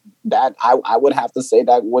goals, that I would have to say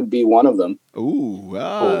that would be one of them. Ooh,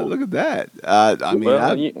 look at that.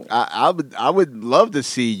 I would love to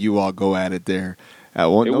see you all go at it there. It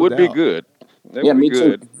would be good. Me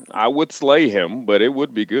too. I would slay him, but it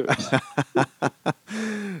would be good.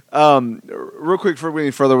 Real quick, before we go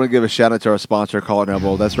any further, I want to give a shout out to our sponsor, Collar and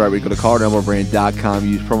Elbow. That's right. We go to collarandelbowbrand.com.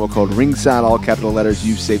 Use promo code ringside, all capital letters.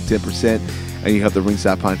 You save 10%, and you have the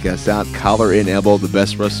Ringside Podcast out. Collar and Elbow, the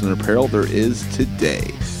best wrestling apparel there is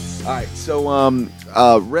today. All right, so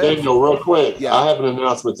Daniel, real quick, yeah. I have an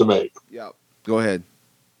announcement to make. Yeah, go ahead.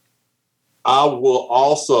 I will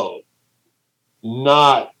also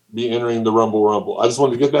not be entering the Rumble. I just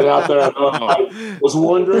wanted to get that out there. I know everybody was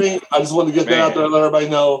wondering. I just wanted to get that out there and let everybody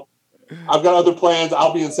know. I've got other plans.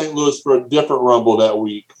 I'll be in St. Louis for a different Rumble that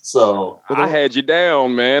week. So I had you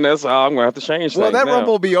down, man. That's how I'm going to have to change things. Well, that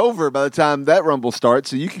Rumble will be over by the time that Rumble starts,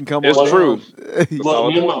 so you can come on. It's true.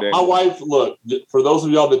 Look, my wife, for those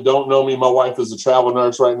of y'all that don't know me, my wife is a travel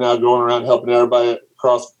nurse right now, going around helping everybody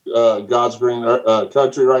across God's green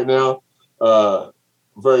country right now.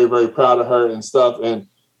 Very, very proud of her and stuff. And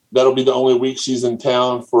that'll be the only week she's in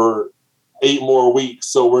town for 8 more weeks.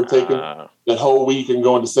 So we're taking that whole week and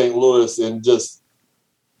going to St. Louis and just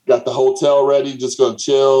got the hotel ready, just going to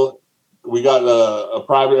chill. We got a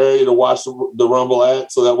private area to watch the Rumble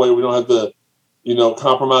at, so that way we don't have to,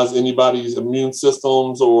 compromise anybody's immune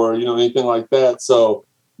systems or, anything like that. So,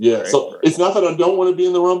 yeah. So it's not that I don't want to be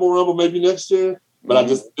in the Rumble maybe next year, but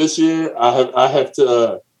this year I have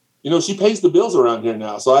to, she pays the bills around here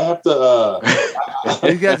now, so I have to.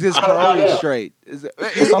 You guys just priorities straight.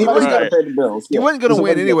 Somebody's got to pay the bills. You weren't going to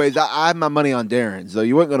win anyways. I have my money on Darren, so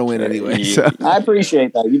you weren't going to win anyway. So. I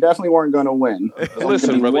appreciate that. You definitely weren't going to win.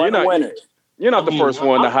 Listen, brother, you're not the first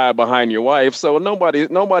one to hide behind your wife, so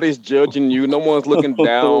nobody's judging you. No one's looking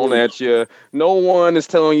down at you. No one is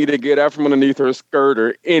telling you to get out from underneath her skirt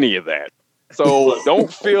or any of that. So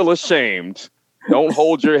don't feel ashamed. Don't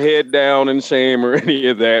hold your head down in shame or any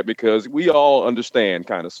of that, because we all understand,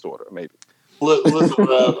 kind of, sort of, maybe. Listen,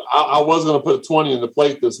 Rev, I was going to put a 20 in the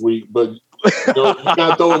plate this week, but you're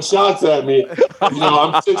not throwing shots at me.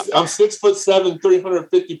 I'm 6'7",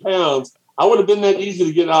 350 pounds. I would have been that easy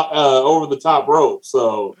to get out over the top rope.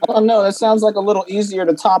 So I don't know. That sounds like a little easier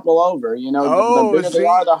to topple over. The bigger they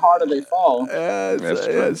are, the harder they fall.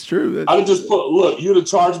 That's true. I'd have just you'd have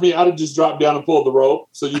charged me. I'd have just dropped down and pulled the rope,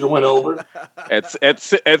 so you'd have went over. at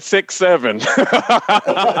 6'7".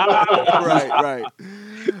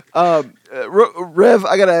 Right. Rev,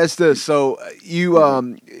 I gotta ask this. So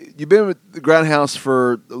you've been with the Groundhouse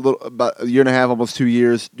for about a year and a half, almost 2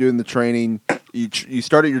 years, doing the training. You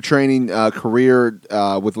started your training career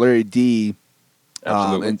with Larry D.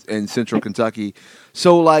 In Central Kentucky.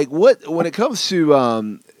 So, when it comes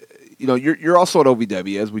to you're also at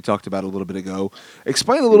OVW, as we talked about a little bit ago.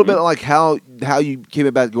 Explain a little bit like how you came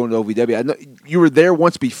about going to OVW. I know you were there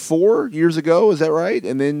once before years ago. Is that right?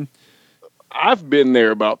 And then I've been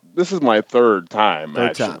there this is my third time.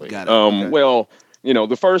 Actually. Got it. Okay. Well,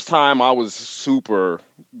 the first time I was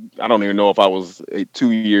I don't even know if I was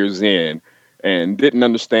 2 years in and didn't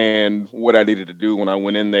understand what I needed to do when I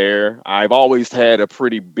went in there. I've always had a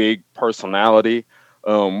pretty big personality.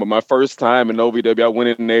 But my first time in OVW, I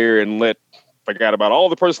went in there and forgot about all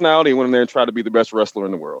the personality and went in there and tried to be the best wrestler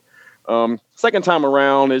in the world. Second time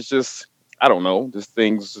around, it's just, I don't know, just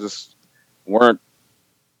things just weren't,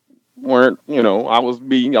 I was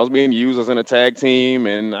being used as in a tag team,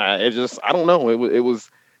 and I don't know. It was,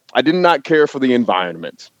 I did not care for the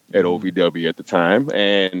environment at OVW at the time.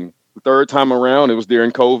 And the third time around, it was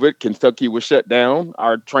during COVID. Kentucky was shut down.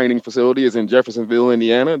 Our training facility is in Jeffersonville,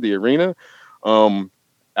 Indiana, the arena.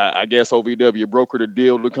 I guess OVW brokered a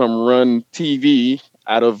deal to come run TV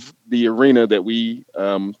out of the arena that we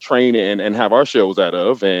train and have our shows out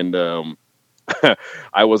of. And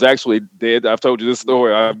I was actually dead. I've told you this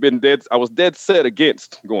story. I've been dead. I was dead set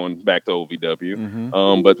against going back to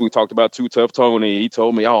OVW. But we talked about Too Tough Tony. He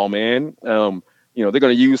told me, "Oh man, they're going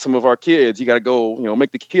to use some of our kids. You got to go,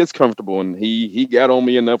 make the kids comfortable." And he got on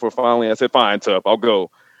me enough where finally I said, "Fine, Tough, I'll go."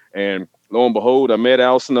 And lo and behold, I met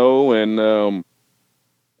Al Snow, and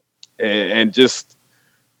just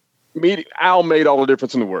Al made all the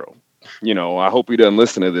difference in the world. I hope he doesn't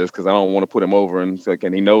listen to this because I don't want to put him over and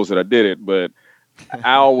he knows that I did it. But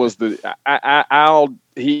Al was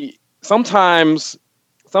he sometimes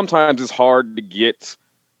it's hard to get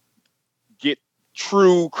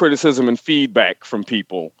true criticism and feedback from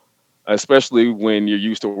people, especially when you're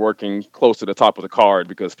used to working close to the top of the card,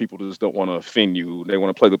 because people just don't want to offend you. They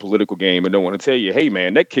want to play the political game and don't want to tell you, "Hey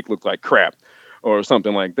man, that kick looked like crap," or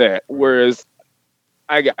something like that. Whereas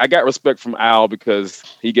I got respect from Al because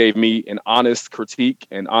he gave me an honest critique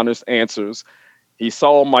and honest answers. He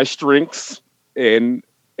saw my strengths and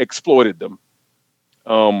exploited them.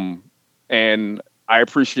 And I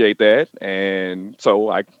appreciate that. And so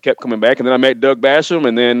I kept coming back, and then I met Doug Basham,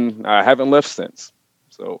 and then I haven't left since.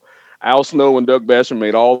 So Al Snow and Doug Basham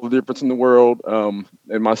made all the difference in the world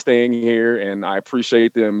in my staying here, and I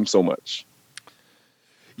appreciate them so much.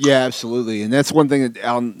 Yeah, absolutely, and that's one thing that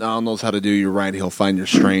Al knows how to do. You're right; he'll find your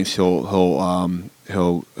strengths. He'll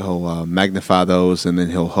magnify those, and then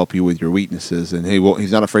he'll help you with your weaknesses. And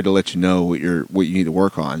he's not afraid to let you know what you need to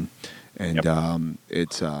work on. And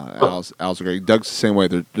Al's great. Doug's the same way.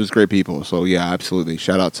 They're just great people. So yeah, absolutely.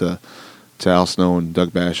 Shout out to Al Snow and Doug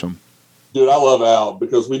Basham. Dude, I love Al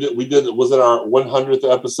because we did was it our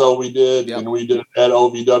 100th episode we did, and we did it at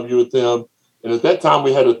OVW with him. And at that time,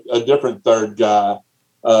 we had a different third guy.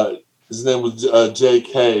 His name was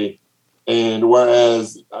JK, and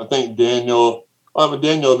whereas I think Daniel had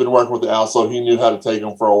been working with Al, so he knew how to take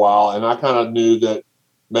him for a while, and I kind of knew that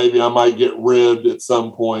maybe I might get ribbed at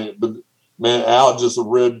some point, but man, Al just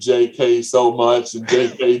ribbed JK so much, and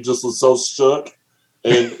JK just was so shook,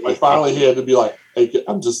 and finally he had to be like, "Hey,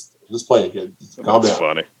 I'm just playing, kid. Calm down." That's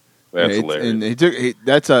funny. That's hilarious.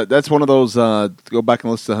 And that's one of those. Go back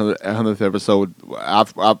and listen to the 100th episode.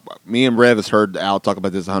 Me and Rev has heard Al talk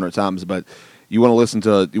about this 100 times, but you want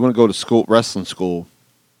to go to school, wrestling school.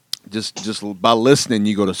 Just by listening,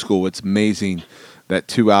 you go to school. It's amazing.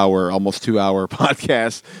 That almost 2 hour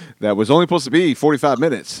podcast that was only supposed to be 45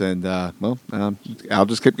 minutes, and I'll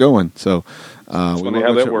just keep going. So we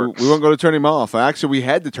won't go to turn him off. Actually, we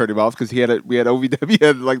had to turn him off because we had OVW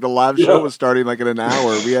had the live show was starting in an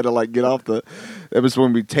hour. We had to get off the. That was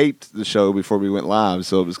when we taped the show before we went live,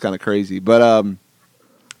 so it was kind of crazy. But I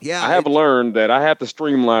have learned that I have to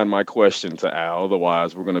streamline my question to Al,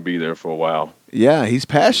 otherwise we're going to be there for a while. Yeah, he's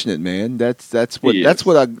passionate, man. That's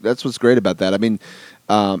what's great about that. I mean,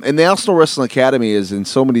 and the Al Snow Wrestling Academy is in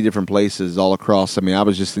so many different places all across. I mean, I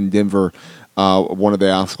was just in Denver, one of the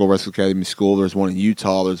Al Snow Wrestling Academy school. There's one in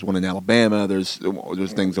Utah. There's one in Alabama. There's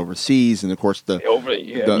things overseas, and of course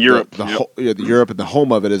Europe. Europe, and the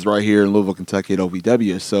home of it is right here in Louisville, Kentucky at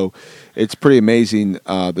OVW. So it's pretty amazing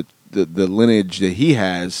the lineage that he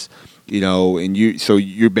has, and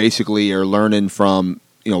you basically are learning from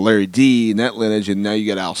Larry D and that lineage, and now you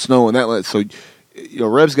got Al Snow and that lineage. So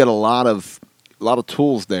Rev's got a lot of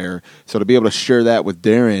tools there. So to be able to share that with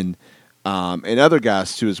Darren and other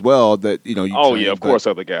guys too as well, that of course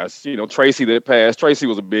other guys. Tracy that passed. Tracy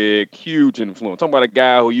was a big, huge influence. Talking about a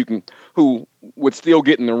guy who would still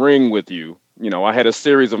get in the ring with you. I had a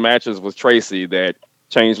series of matches with Tracy that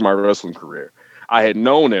changed my wrestling career. I had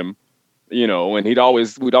known him, and we'd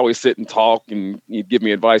always sit and talk, and he'd give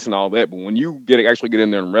me advice and all that. But when you actually get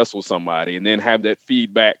in there and wrestle somebody, and then have that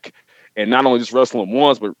feedback and not only just wrestle him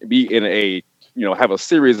once, but be in a, have a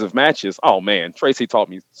series of matches. Oh man, Tracy taught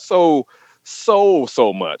me so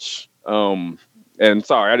much. And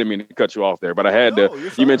sorry, I didn't mean to cut you off there, but I had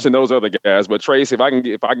to. You mentioned those other guys, but Tracy,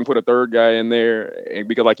 if I can put a third guy in there, and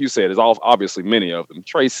because like you said, there's obviously many of them.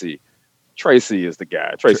 Tracy is the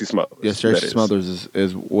guy. Tracy Smothers. Yes, Tracy Smothers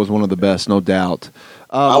was one of the best, no doubt.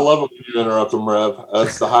 I love it when you interrupt him, Rev.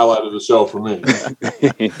 That's the highlight of the show for me.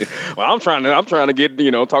 Well, I'm trying to get,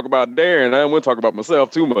 talk about Darren. I don't want to talk about myself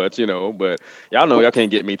too much, but y'all know y'all can't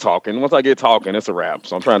get me talking. Once I get talking, it's a wrap.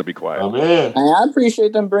 So I'm trying to be quiet. Oh, man. And I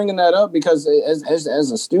appreciate them bringing that up because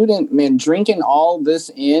as a student, man, drinking all this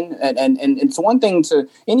in, and it's one thing to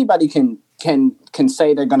anybody can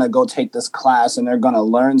say they're going to go take this class and they're going to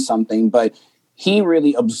learn something, but he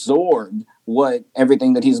really absorbed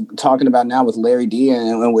everything that he's talking about now with Larry D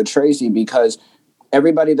and with Tracy, because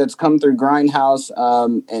everybody that's come through Grindhouse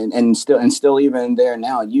and still even there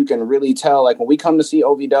now, you can really tell, like when we come to see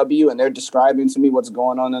OVW and they're describing to me what's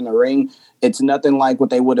going on in the ring, it's nothing like what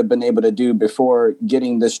they would have been able to do before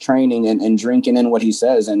getting this training and drinking in what he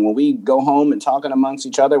says. And when we go home and talking amongst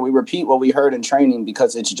each other, we repeat what we heard in training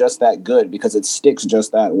because it's just that good, because it sticks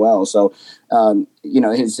just that well. So,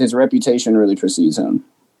 his reputation really precedes him.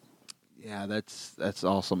 Yeah, that's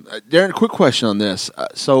awesome. Darren, quick question on this.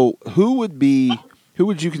 So who would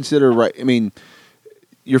you consider, right? I mean,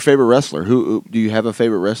 your favorite wrestler? Who do you have a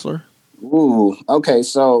favorite wrestler? Ooh, okay.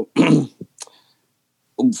 So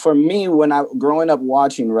for me, when growing up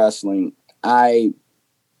watching wrestling, I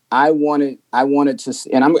wanted to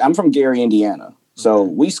see, and I'm from Gary, Indiana. So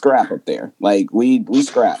we scrap up there. Like we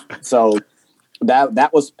scrap. So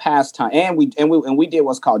that was past time. And we did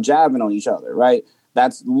what's called jabbing on each other, right?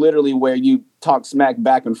 That's literally where you talk smack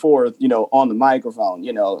back and forth, on the microphone,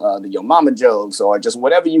 the yo mama jokes or just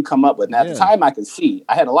whatever you come up with. And at the time I could see,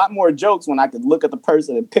 I had a lot more jokes when I could look at the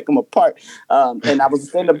person and pick them apart. And I was a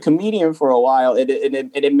stand-up comedian for a while.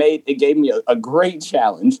 It gave me a great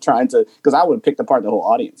challenge trying to, because I would have picked apart the whole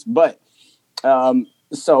audience. But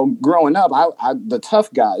so growing up, I the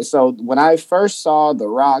tough guy. So when I first saw The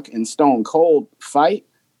Rock and Stone Cold fight,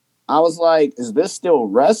 I was like, is this still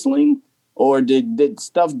wrestling? Or did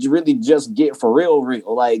stuff really just get for real?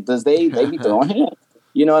 Like, does they be throwing hands?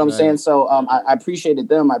 You know what I'm saying? So I appreciated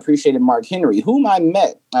them. I appreciated Mark Henry, whom I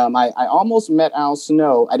met. I almost met Al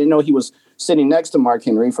Snow. I didn't know he was sitting next to Mark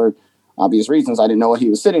Henry for obvious reasons. I didn't know he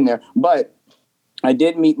was sitting there. But I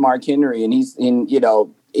did meet Mark Henry, and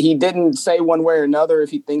he didn't say one way or another if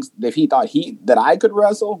he thought that I could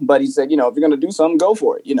wrestle, but he said, if you're going to do something, go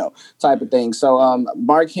for it, type of thing. So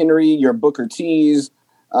Mark Henry, your Booker T's,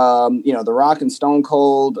 The Rock and Stone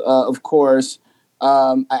Cold, of course.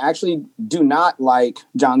 I actually do not like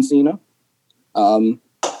John Cena.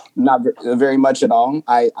 Not very much at all.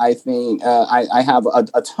 I think I have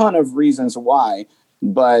a ton of reasons why,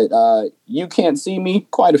 but you can't see me,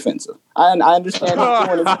 quite offensive. I understand.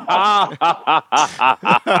 Wow,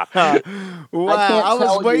 I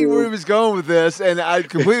was waiting where he was going with this, and I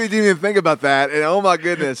completely didn't even think about that. And oh my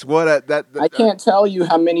goodness, I can't tell you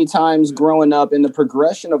how many times growing up in the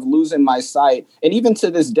progression of losing my sight, and even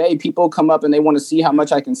to this day, people come up and they want to see how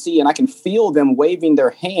much I can see, and I can feel them waving their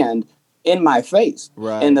hand in my face.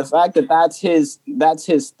 Right. And the fact that that's his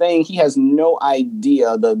thing, he has no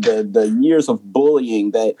idea the years of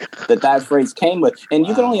bullying that phrase came with. And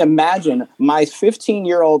you can only imagine my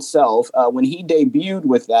 15-year-old self when he debuted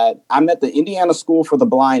with that. I'm at the Indiana School for the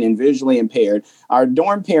Blind and Visually Impaired. Our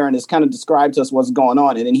dorm parent has kind of described to us what's going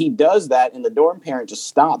on, and then he does that, and the dorm parent just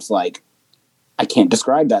stops, like, I can't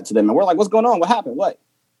describe that to them. And we're like, what's going on? What happened? What?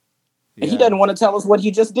 And he doesn't want to tell us what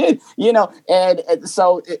he just did, and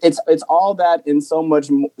so it's all that and so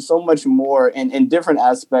much more in different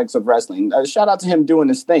aspects of wrestling. Shout out to him doing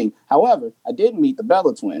his thing. However, I did meet the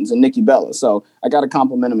Bella twins and Nikki Bella, so I got to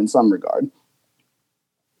compliment him in some regard.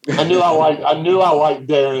 I knew I liked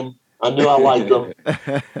Darren. I knew I liked him.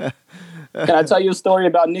 Can I tell you a story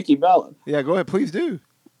about Nikki Bella? Yeah, go ahead, please do.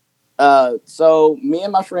 So me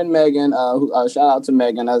and my friend Megan, shout out to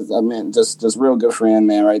Megan, just real good friend,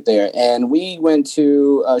 man, right there. And we went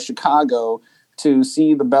to Chicago to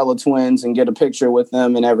see the Bella twins and get a picture with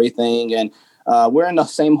them and everything. And we're in the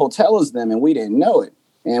same hotel as them, and we didn't know it.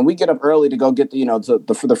 And we get up early to go get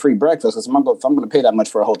for the free breakfast. If I'm going to pay that much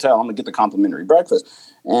for a hotel, I'm going to get the complimentary breakfast.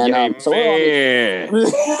 And so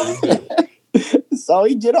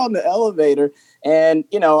we get on the elevator. And,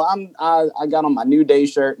 I got on my New Day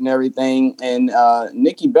shirt and everything. And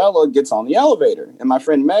Nikki Bella gets on the elevator. And my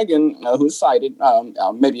friend Megan, who's sighted,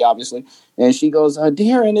 maybe obviously, and she goes,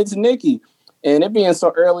 Darren, it's Nikki. And it being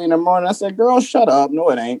so early in the morning, I said, girl, shut up. No,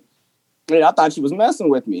 it ain't. And I thought she was messing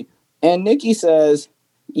with me. And Nikki says,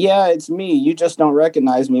 yeah, it's me. You just don't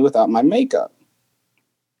recognize me without my makeup.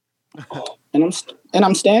 And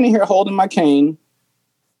I'm standing here holding my cane,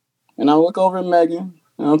 and I look over at Megan,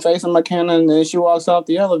 and I'm facing my cane, and then she walks off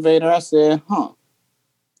the elevator. I said, huh.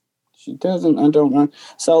 She doesn't, I don't know.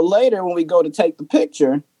 So later when we go to take the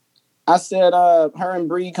picture, I said, her and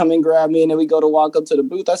Bree come and grab me, and then we go to walk up to the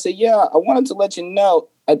booth. I said, yeah, I wanted to let you know,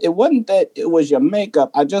 it wasn't that it was your makeup.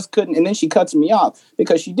 I just couldn't. And then she cuts me off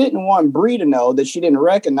because she didn't want Bree to know that she didn't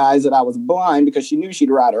recognize that I was blind because she knew she'd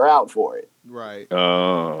ride her out for it. Right.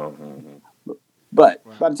 But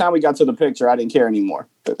by the time we got to the picture, I didn't care anymore.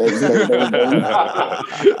 They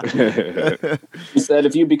He said,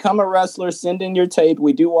 if you become a wrestler, send in your tape.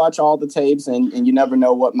 We do watch all the tapes, and you never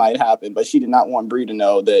know what might happen. But she did not want Bree to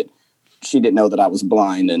know that she didn't know that I was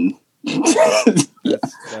blind. And yeah.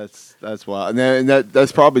 That's wild. And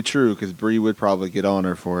that's probably true because Bree would probably get on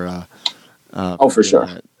her for for sure.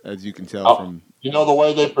 That, as you can tell from the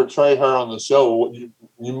way they portray her on the show.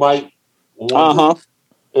 You might wonder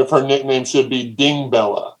if her nickname should be Ding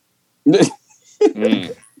Bella.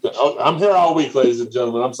 I'm here all week, ladies and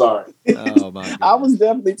gentlemen. I'm sorry. Oh my God. I was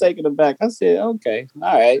definitely taken aback. I said, "Okay,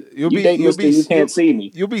 all right. You can't see me.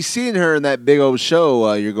 You'll be seeing her in that big old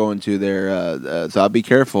show you're going to there. So I'll be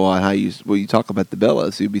careful on how you talk about the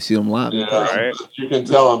Bellas. You'll be seeing them live. Yeah, right. You can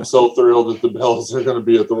tell I'm so thrilled that the Bellas are going to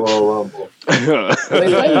be at the Royal Rumble. They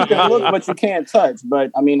say you can look, but you can't touch. But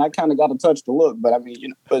I mean, I kind of got to touch to look. But I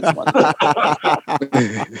mean, it's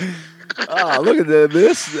Oh, look at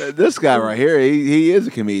this guy right here. He is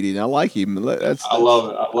a comedian. I like him. I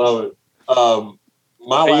love it.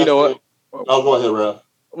 My last you know what? Go ahead, Rev.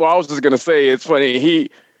 Well, I was just gonna say it's funny.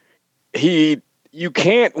 You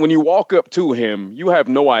can't, when you walk up to him, you have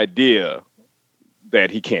no idea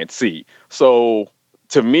that he can't see. So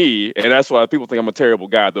to me, and that's why people think I'm a terrible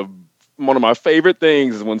guy. One of my favorite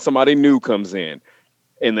things is when somebody new comes in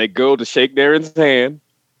and they go to shake Darren's hand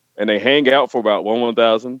and they hang out for about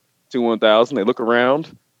 1,000. 1,000. They look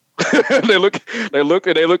around. they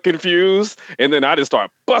look confused, and then I just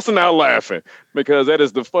start busting out laughing because that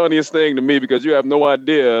is the funniest thing to me because you have no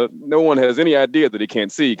idea. No one has any idea that he can't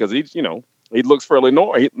see because he looks fairly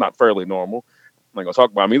normal. He's not fairly normal. I'm not gonna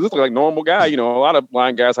talk about him. He looks like a normal guy. A lot of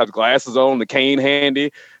blind guys have glasses on, the cane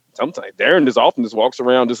handy. Sometimes Darren just walks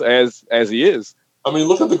around just as he is. I mean,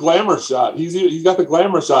 look at the glamour shot. He's got the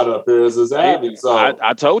glamour shot up here as his ad. So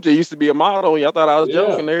I told you he used to be a model. Y'all thought I was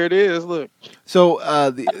joking. There it is. Look. So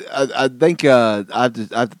I think I have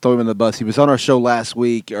to throw him in the bus. He was on our show last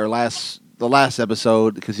week or the last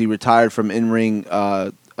episode because he retired from in-ring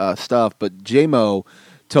stuff. But J-Mo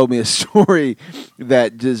told me a story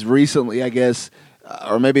that just recently, I guess,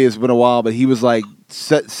 or maybe it's been a while, but he was like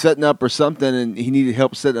setting up or something, and he needed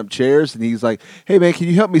help setting up chairs, and he's like, "Hey man, can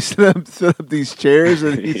you help me set up these chairs?"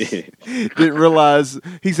 And he didn't realize.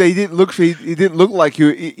 He said he didn't look like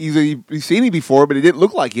he's seen him before, but he didn't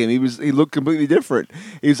look like him. He looked completely different.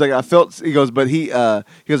 He was like, I felt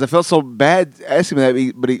so bad asking him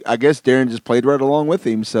that, but I guess Darren just played right along with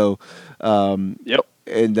him. So, yep.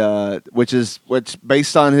 And which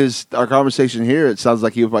based on our conversation here, it sounds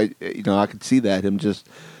like he would, I could see that him just,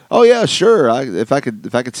 oh yeah, sure. If I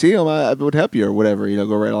could see him, I would help you or whatever.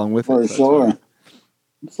 Go right along with it.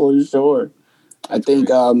 For sure. I think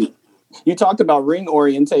you talked about ring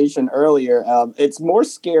orientation earlier. It's more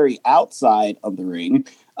scary outside of the ring.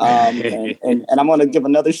 And I'm going to give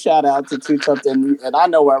another shout out to Too Tough, and I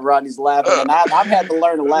know where Ronnie's laughing, and I've had to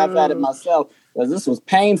learn to laugh at it myself. Because this was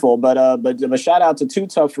painful, but a shout out to Too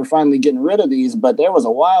Tough for finally getting rid of these. But there was a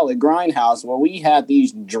while at Grindhouse where we had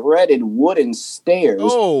these dreaded wooden stairs.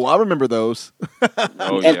 Oh, I remember those.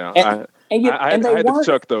 I had to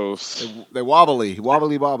chuck those. They wobbly.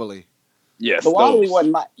 Yes, the wobbly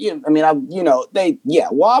wasn't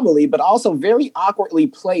wobbly, but also very awkwardly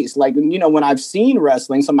placed. Like, when I've seen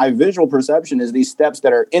wrestling, so my visual perception is these steps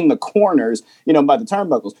that are in the corners, by the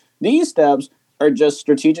turnbuckles. These steps are just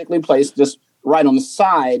strategically placed just right on the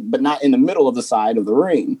side, but not in the middle of the side of the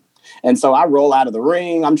ring. And so I roll out of the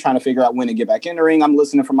ring. I'm trying to figure out when to get back in the ring. I'm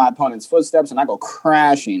listening for my opponent's footsteps, and I go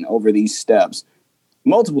crashing over these steps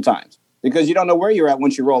multiple times because you don't know where you're at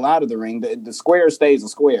once you roll out of the ring. The square stays a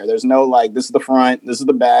square. There's no this is the front, this is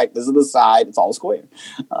the back, this is the side. It's all square.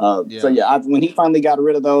 So when he finally got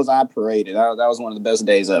rid of those, I paraded. That was one of the best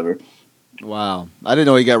days ever. Wow, I didn't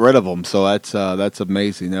know he got rid of them. So that's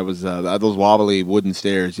amazing. That was those wobbly wooden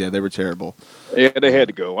stairs. Yeah, they were terrible. Yeah, they had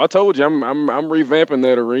to go. I told you, I'm revamping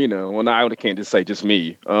that arena. Well, now I can't just say just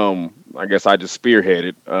me. I guess I just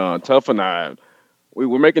spearheaded. Tough and I, we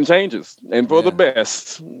were making changes, and for the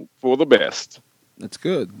best. That's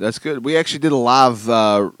good. That's good. We actually did a live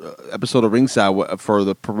episode of Ringside for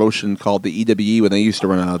the promotion called the EWE when they used to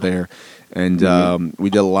run out there, and we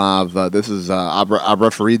did a live. This is I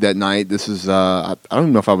refereed that night. This is I don't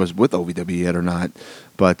even know if I was with OVW yet or not,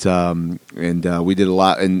 but we did a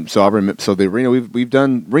lot. And so I remember. So the arena we've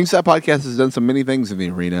done Ringside Podcast has done some many things in the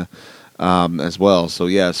arena. As well, so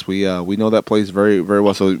yes, we know that place very, very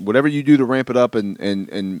well. So whatever you do to ramp it up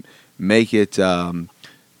and make it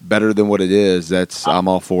better than what it is, I'm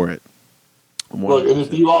all for it. 100%. Look, and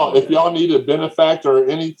if y'all need a benefactor or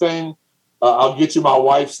anything, I'll get you my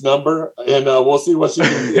wife's number, and we'll see what she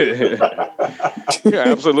can do. Yeah,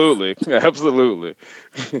 absolutely.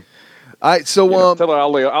 All right, so tell her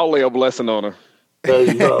I'll lay a blessing on her. There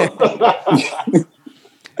you go.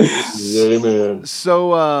 Amen.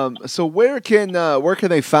 So where can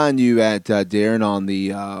they find you at, Darren, on the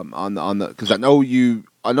because I know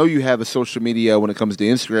you have a social media when it comes to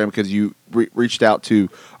Instagram because you reached out to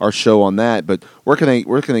our show on that, but where can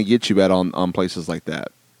they get you at on places like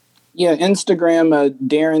that? Yeah, Instagram,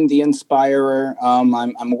 Darren the Inspirer.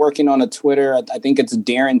 I'm working on a Twitter. I think it's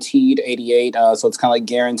Darrenteed 88. So it's kind of like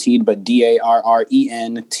guaranteed, but DarrenTeed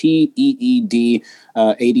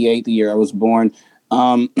 88, the year I was born.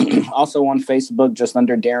 Also on Facebook, just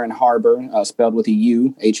under Darren Harbor, spelled with a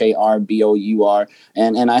U, Harbour.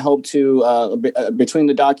 And I hope to, between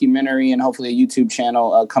the documentary and hopefully a YouTube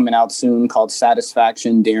channel coming out soon called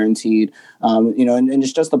Satisfaction Darrenteed, and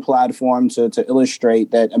it's just a platform to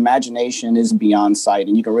illustrate that imagination is beyond sight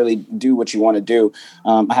and you can really do what you want to do.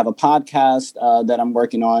 I have a podcast that I'm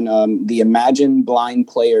working on, the Imagine Blind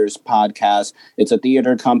Players podcast. It's a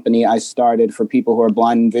theater company I started for people who are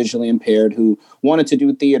blind and visually impaired who wanted to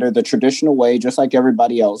do theater the traditional way, just like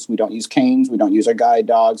everybody else. We don't use canes. We don't use our guide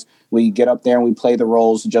dogs. We get up there and we play the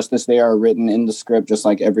roles just as they are written in the script, just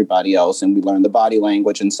like everybody else. And we learn the body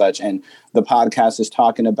language and such. And the podcast is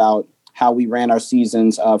talking about how we ran our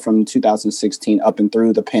seasons from 2016 up and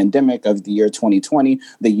through the pandemic of the year 2020,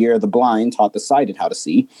 the year the blind taught the sighted how to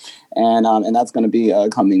see. And that's going to be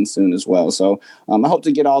coming soon as well. So I hope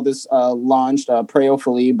to get all this launched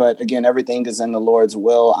prayerfully. But again, everything is in the Lord's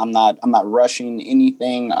will. I'm not rushing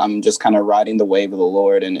anything. I'm just kind of riding the wave of the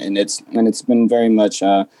Lord. And it's been very much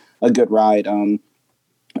a good ride.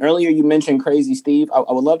 Earlier, you mentioned Crazy Steve. I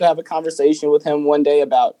would love to have a conversation with him one day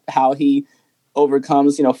about how he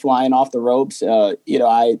overcomes, flying off the ropes. I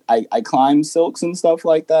climb silks and stuff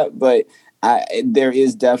like that, but there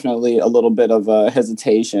is definitely a little bit of a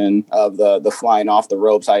hesitation of the flying off the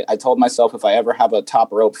ropes. I told myself if I ever have a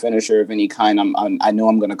top rope finisher of any kind, I know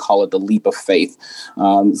I'm going to call it the leap of faith.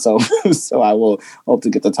 So I will hope to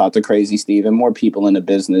get to talk to Crazy Steve and more people in the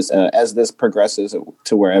business as this progresses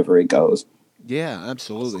to wherever it goes. Yeah,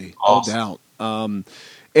 absolutely, awesome. No doubt.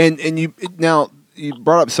 And you now. You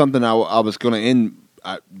brought up something I was going to end.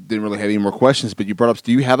 I didn't really have any more questions, but you brought up.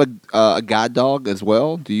 Do you have a guide dog as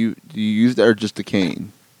well? Do you use that or just a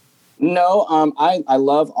cane? No, I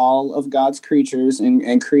love all of God's creatures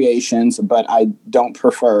and creations, but I don't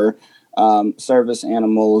prefer service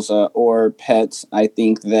animals or pets. I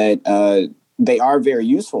think that they are very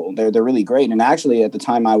useful. They're really great. And actually, at the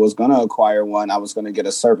time I was going to acquire one, I was going to get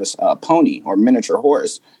a service pony or miniature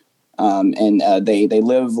horse. They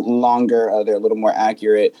live longer. They're a little more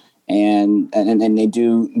accurate, and they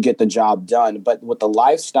do get the job done. But with the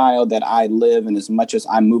lifestyle that I live and as much as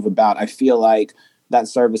I move about, I feel like that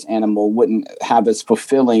service animal wouldn't have as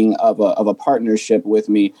fulfilling of a partnership with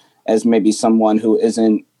me as maybe someone who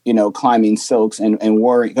isn't, climbing silks and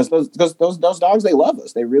worrying because those dogs, they love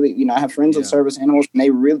us. They really, I have friends with service animals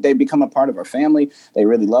and they become a part of our family. They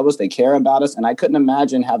really love us. They care about us. And I couldn't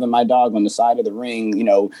imagine having my dog on the side of the ring,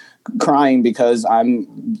 crying because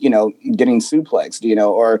I'm, getting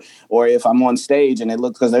suplexed, or if I'm on stage and it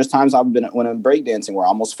looks, because there's times when I'm breakdancing where I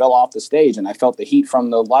almost fell off the stage and I felt the heat from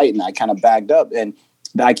the light and I kind of bagged up and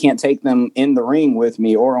I can't take them in the ring with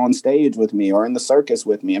me or on stage with me or in the circus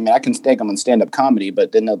with me. I mean, I can take them in stand-up comedy,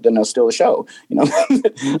 but then they'll steal the show,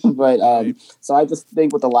 But so I just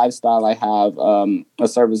think with the lifestyle I have, a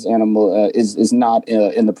service animal is not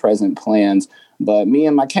in the present plans. But me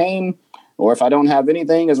and my cane, or if I don't have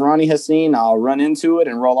anything, as Ronnie has seen, I'll run into it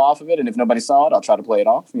and roll off of it. And if nobody saw it, I'll try to play it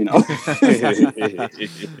off,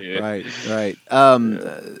 Right.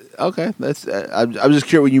 Okay. That's. I'm just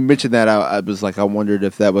curious when you mentioned that. I was like, I wondered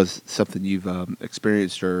if that was something you've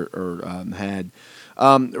experienced or had.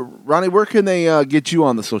 Ronnie, where can they get you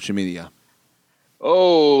on the social media?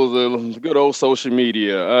 Oh, the good old social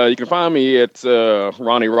media. You can find me at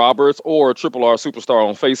Ronnie Roberts or Triple R Superstar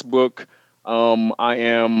on Facebook. I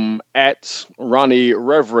am at Ronnie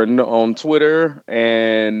Reverend on Twitter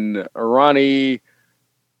and Ronnie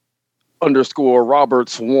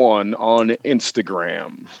Ep_Roberts1 on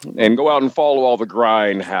Instagram. And go out and follow all the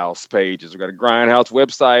Grindhouse pages. We've got a Grindhouse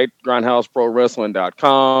website,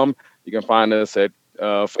 grindhouseprowrestling.com. You can find us at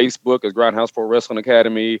Facebook as Grindhouse Pro Wrestling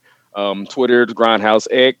Academy. Twitter is Grindhouse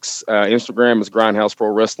X. Instagram is Grindhouse Pro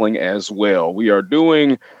Wrestling as well. We are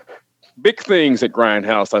doing big things at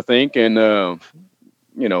Grindhouse, I think. And,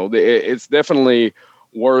 it's definitely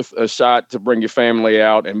worth a shot to bring your family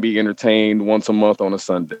out and be entertained once a month on a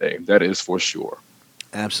Sunday. That is for sure.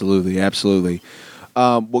 Absolutely, absolutely.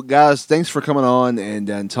 Well, guys, thanks for coming on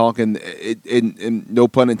and talking. And no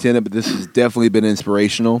pun intended, but this has definitely been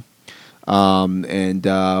inspirational. I've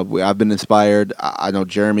been inspired. I know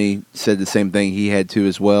Jeremy said the same thing he had to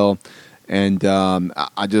as well. And I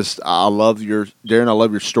love Darren. I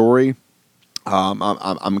love your story.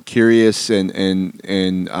 I'm curious and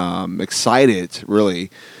excited,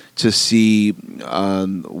 really, to see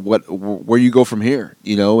where you go from here.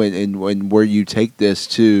 And where you take this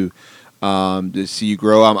to see you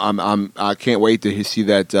grow. I can't wait to see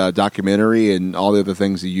that documentary and all the other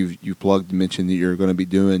things that you've plugged and mentioned that you're going to be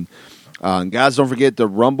doing. Guys, don't forget the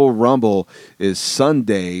Rumble is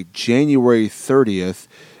Sunday, January 30th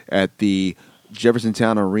at the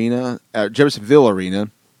Jeffersonville Arena.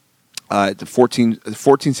 At the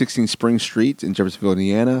 1416 Spring Street in Jeffersonville,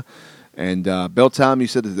 Indiana. And bell time, you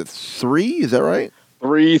said, is it 3? Is that right?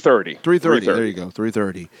 3:30. 3:30. There you go,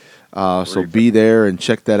 3:30. So be there and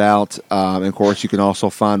check that out. And, of course, you can also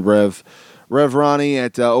find Rev Ronnie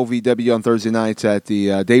at OVW on Thursday nights at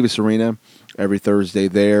the Davis Arena every Thursday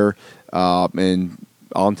there. And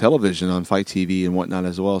on television on Fight TV and whatnot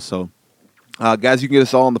as well. So, guys, you can get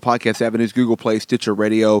us all on the podcast avenues: Google Play, Stitcher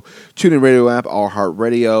Radio, TuneIn Radio app,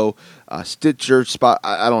 iHeartRadio, Stitcher, Spot.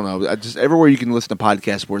 I don't know. Just everywhere you can listen to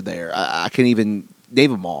podcasts, we're there. I can't even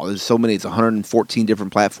name them all. There's so many. It's 114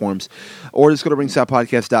 different platforms. Or just go to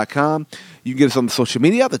ringsidepodcast.com. You can get us on the social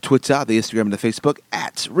media, the Twitter, the Instagram, and the Facebook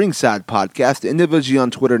at Ringside Podcast. Individually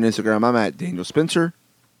on Twitter and Instagram, I'm at Daniel Spencer.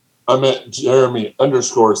 I'm at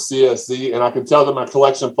Jeremy_CSC, and I can tell that my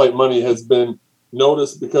collection plate money has been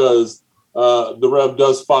noticed because the Rev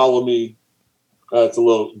does follow me. It's a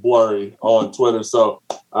little blurry on Twitter, so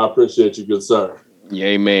I appreciate you, good sir.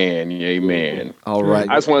 Yay, man. All right.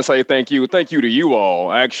 I just want to say thank you to you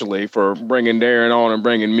all, actually, for bringing Darren on and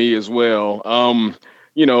bringing me as well. I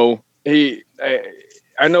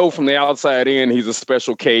know from the outside in, he's a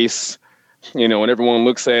special case. And everyone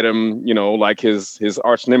looks at him, like his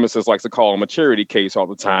arch nemesis likes to call him a charity case all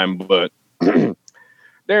the time. But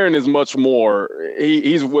Darren is much more.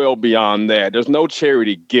 He's well beyond that. There's no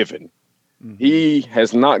charity given. Mm-hmm. He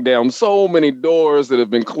has knocked down so many doors that have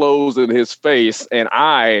been closed in his face. And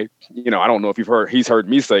I don't know if he's heard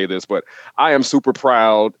me say this, but I am super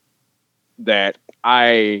proud that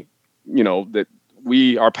our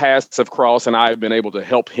paths have crossed and I've been able to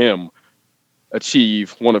help him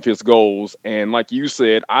achieve one of his goals. And like you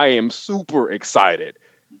said, I am super excited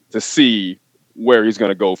to see where he's going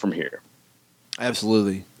to go from here.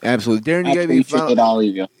 Absolutely. Darren, you appreciate all of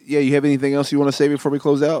you. Yeah, you have anything else you want to say before we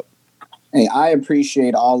close out? Hey, I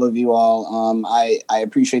appreciate all of you all. I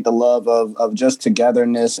appreciate the love of just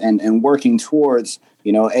togetherness and working towards,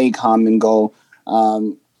 a common goal.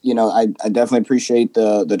 I definitely appreciate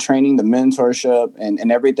the training, the mentorship,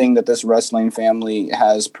 and everything that this wrestling family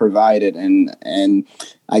has provided. And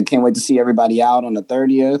I can't wait to see everybody out on the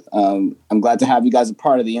 30th. I'm glad to have you guys a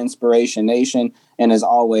part of the Inspiration Nation. And as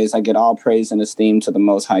always, I get all praise and esteem to the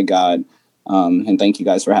Most High God. And thank you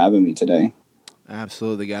guys for having me today.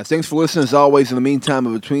 Absolutely, guys. Thanks for listening, as always. In the meantime,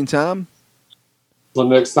 in between time. Until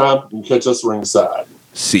next time, you can catch us ringside.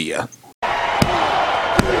 See ya.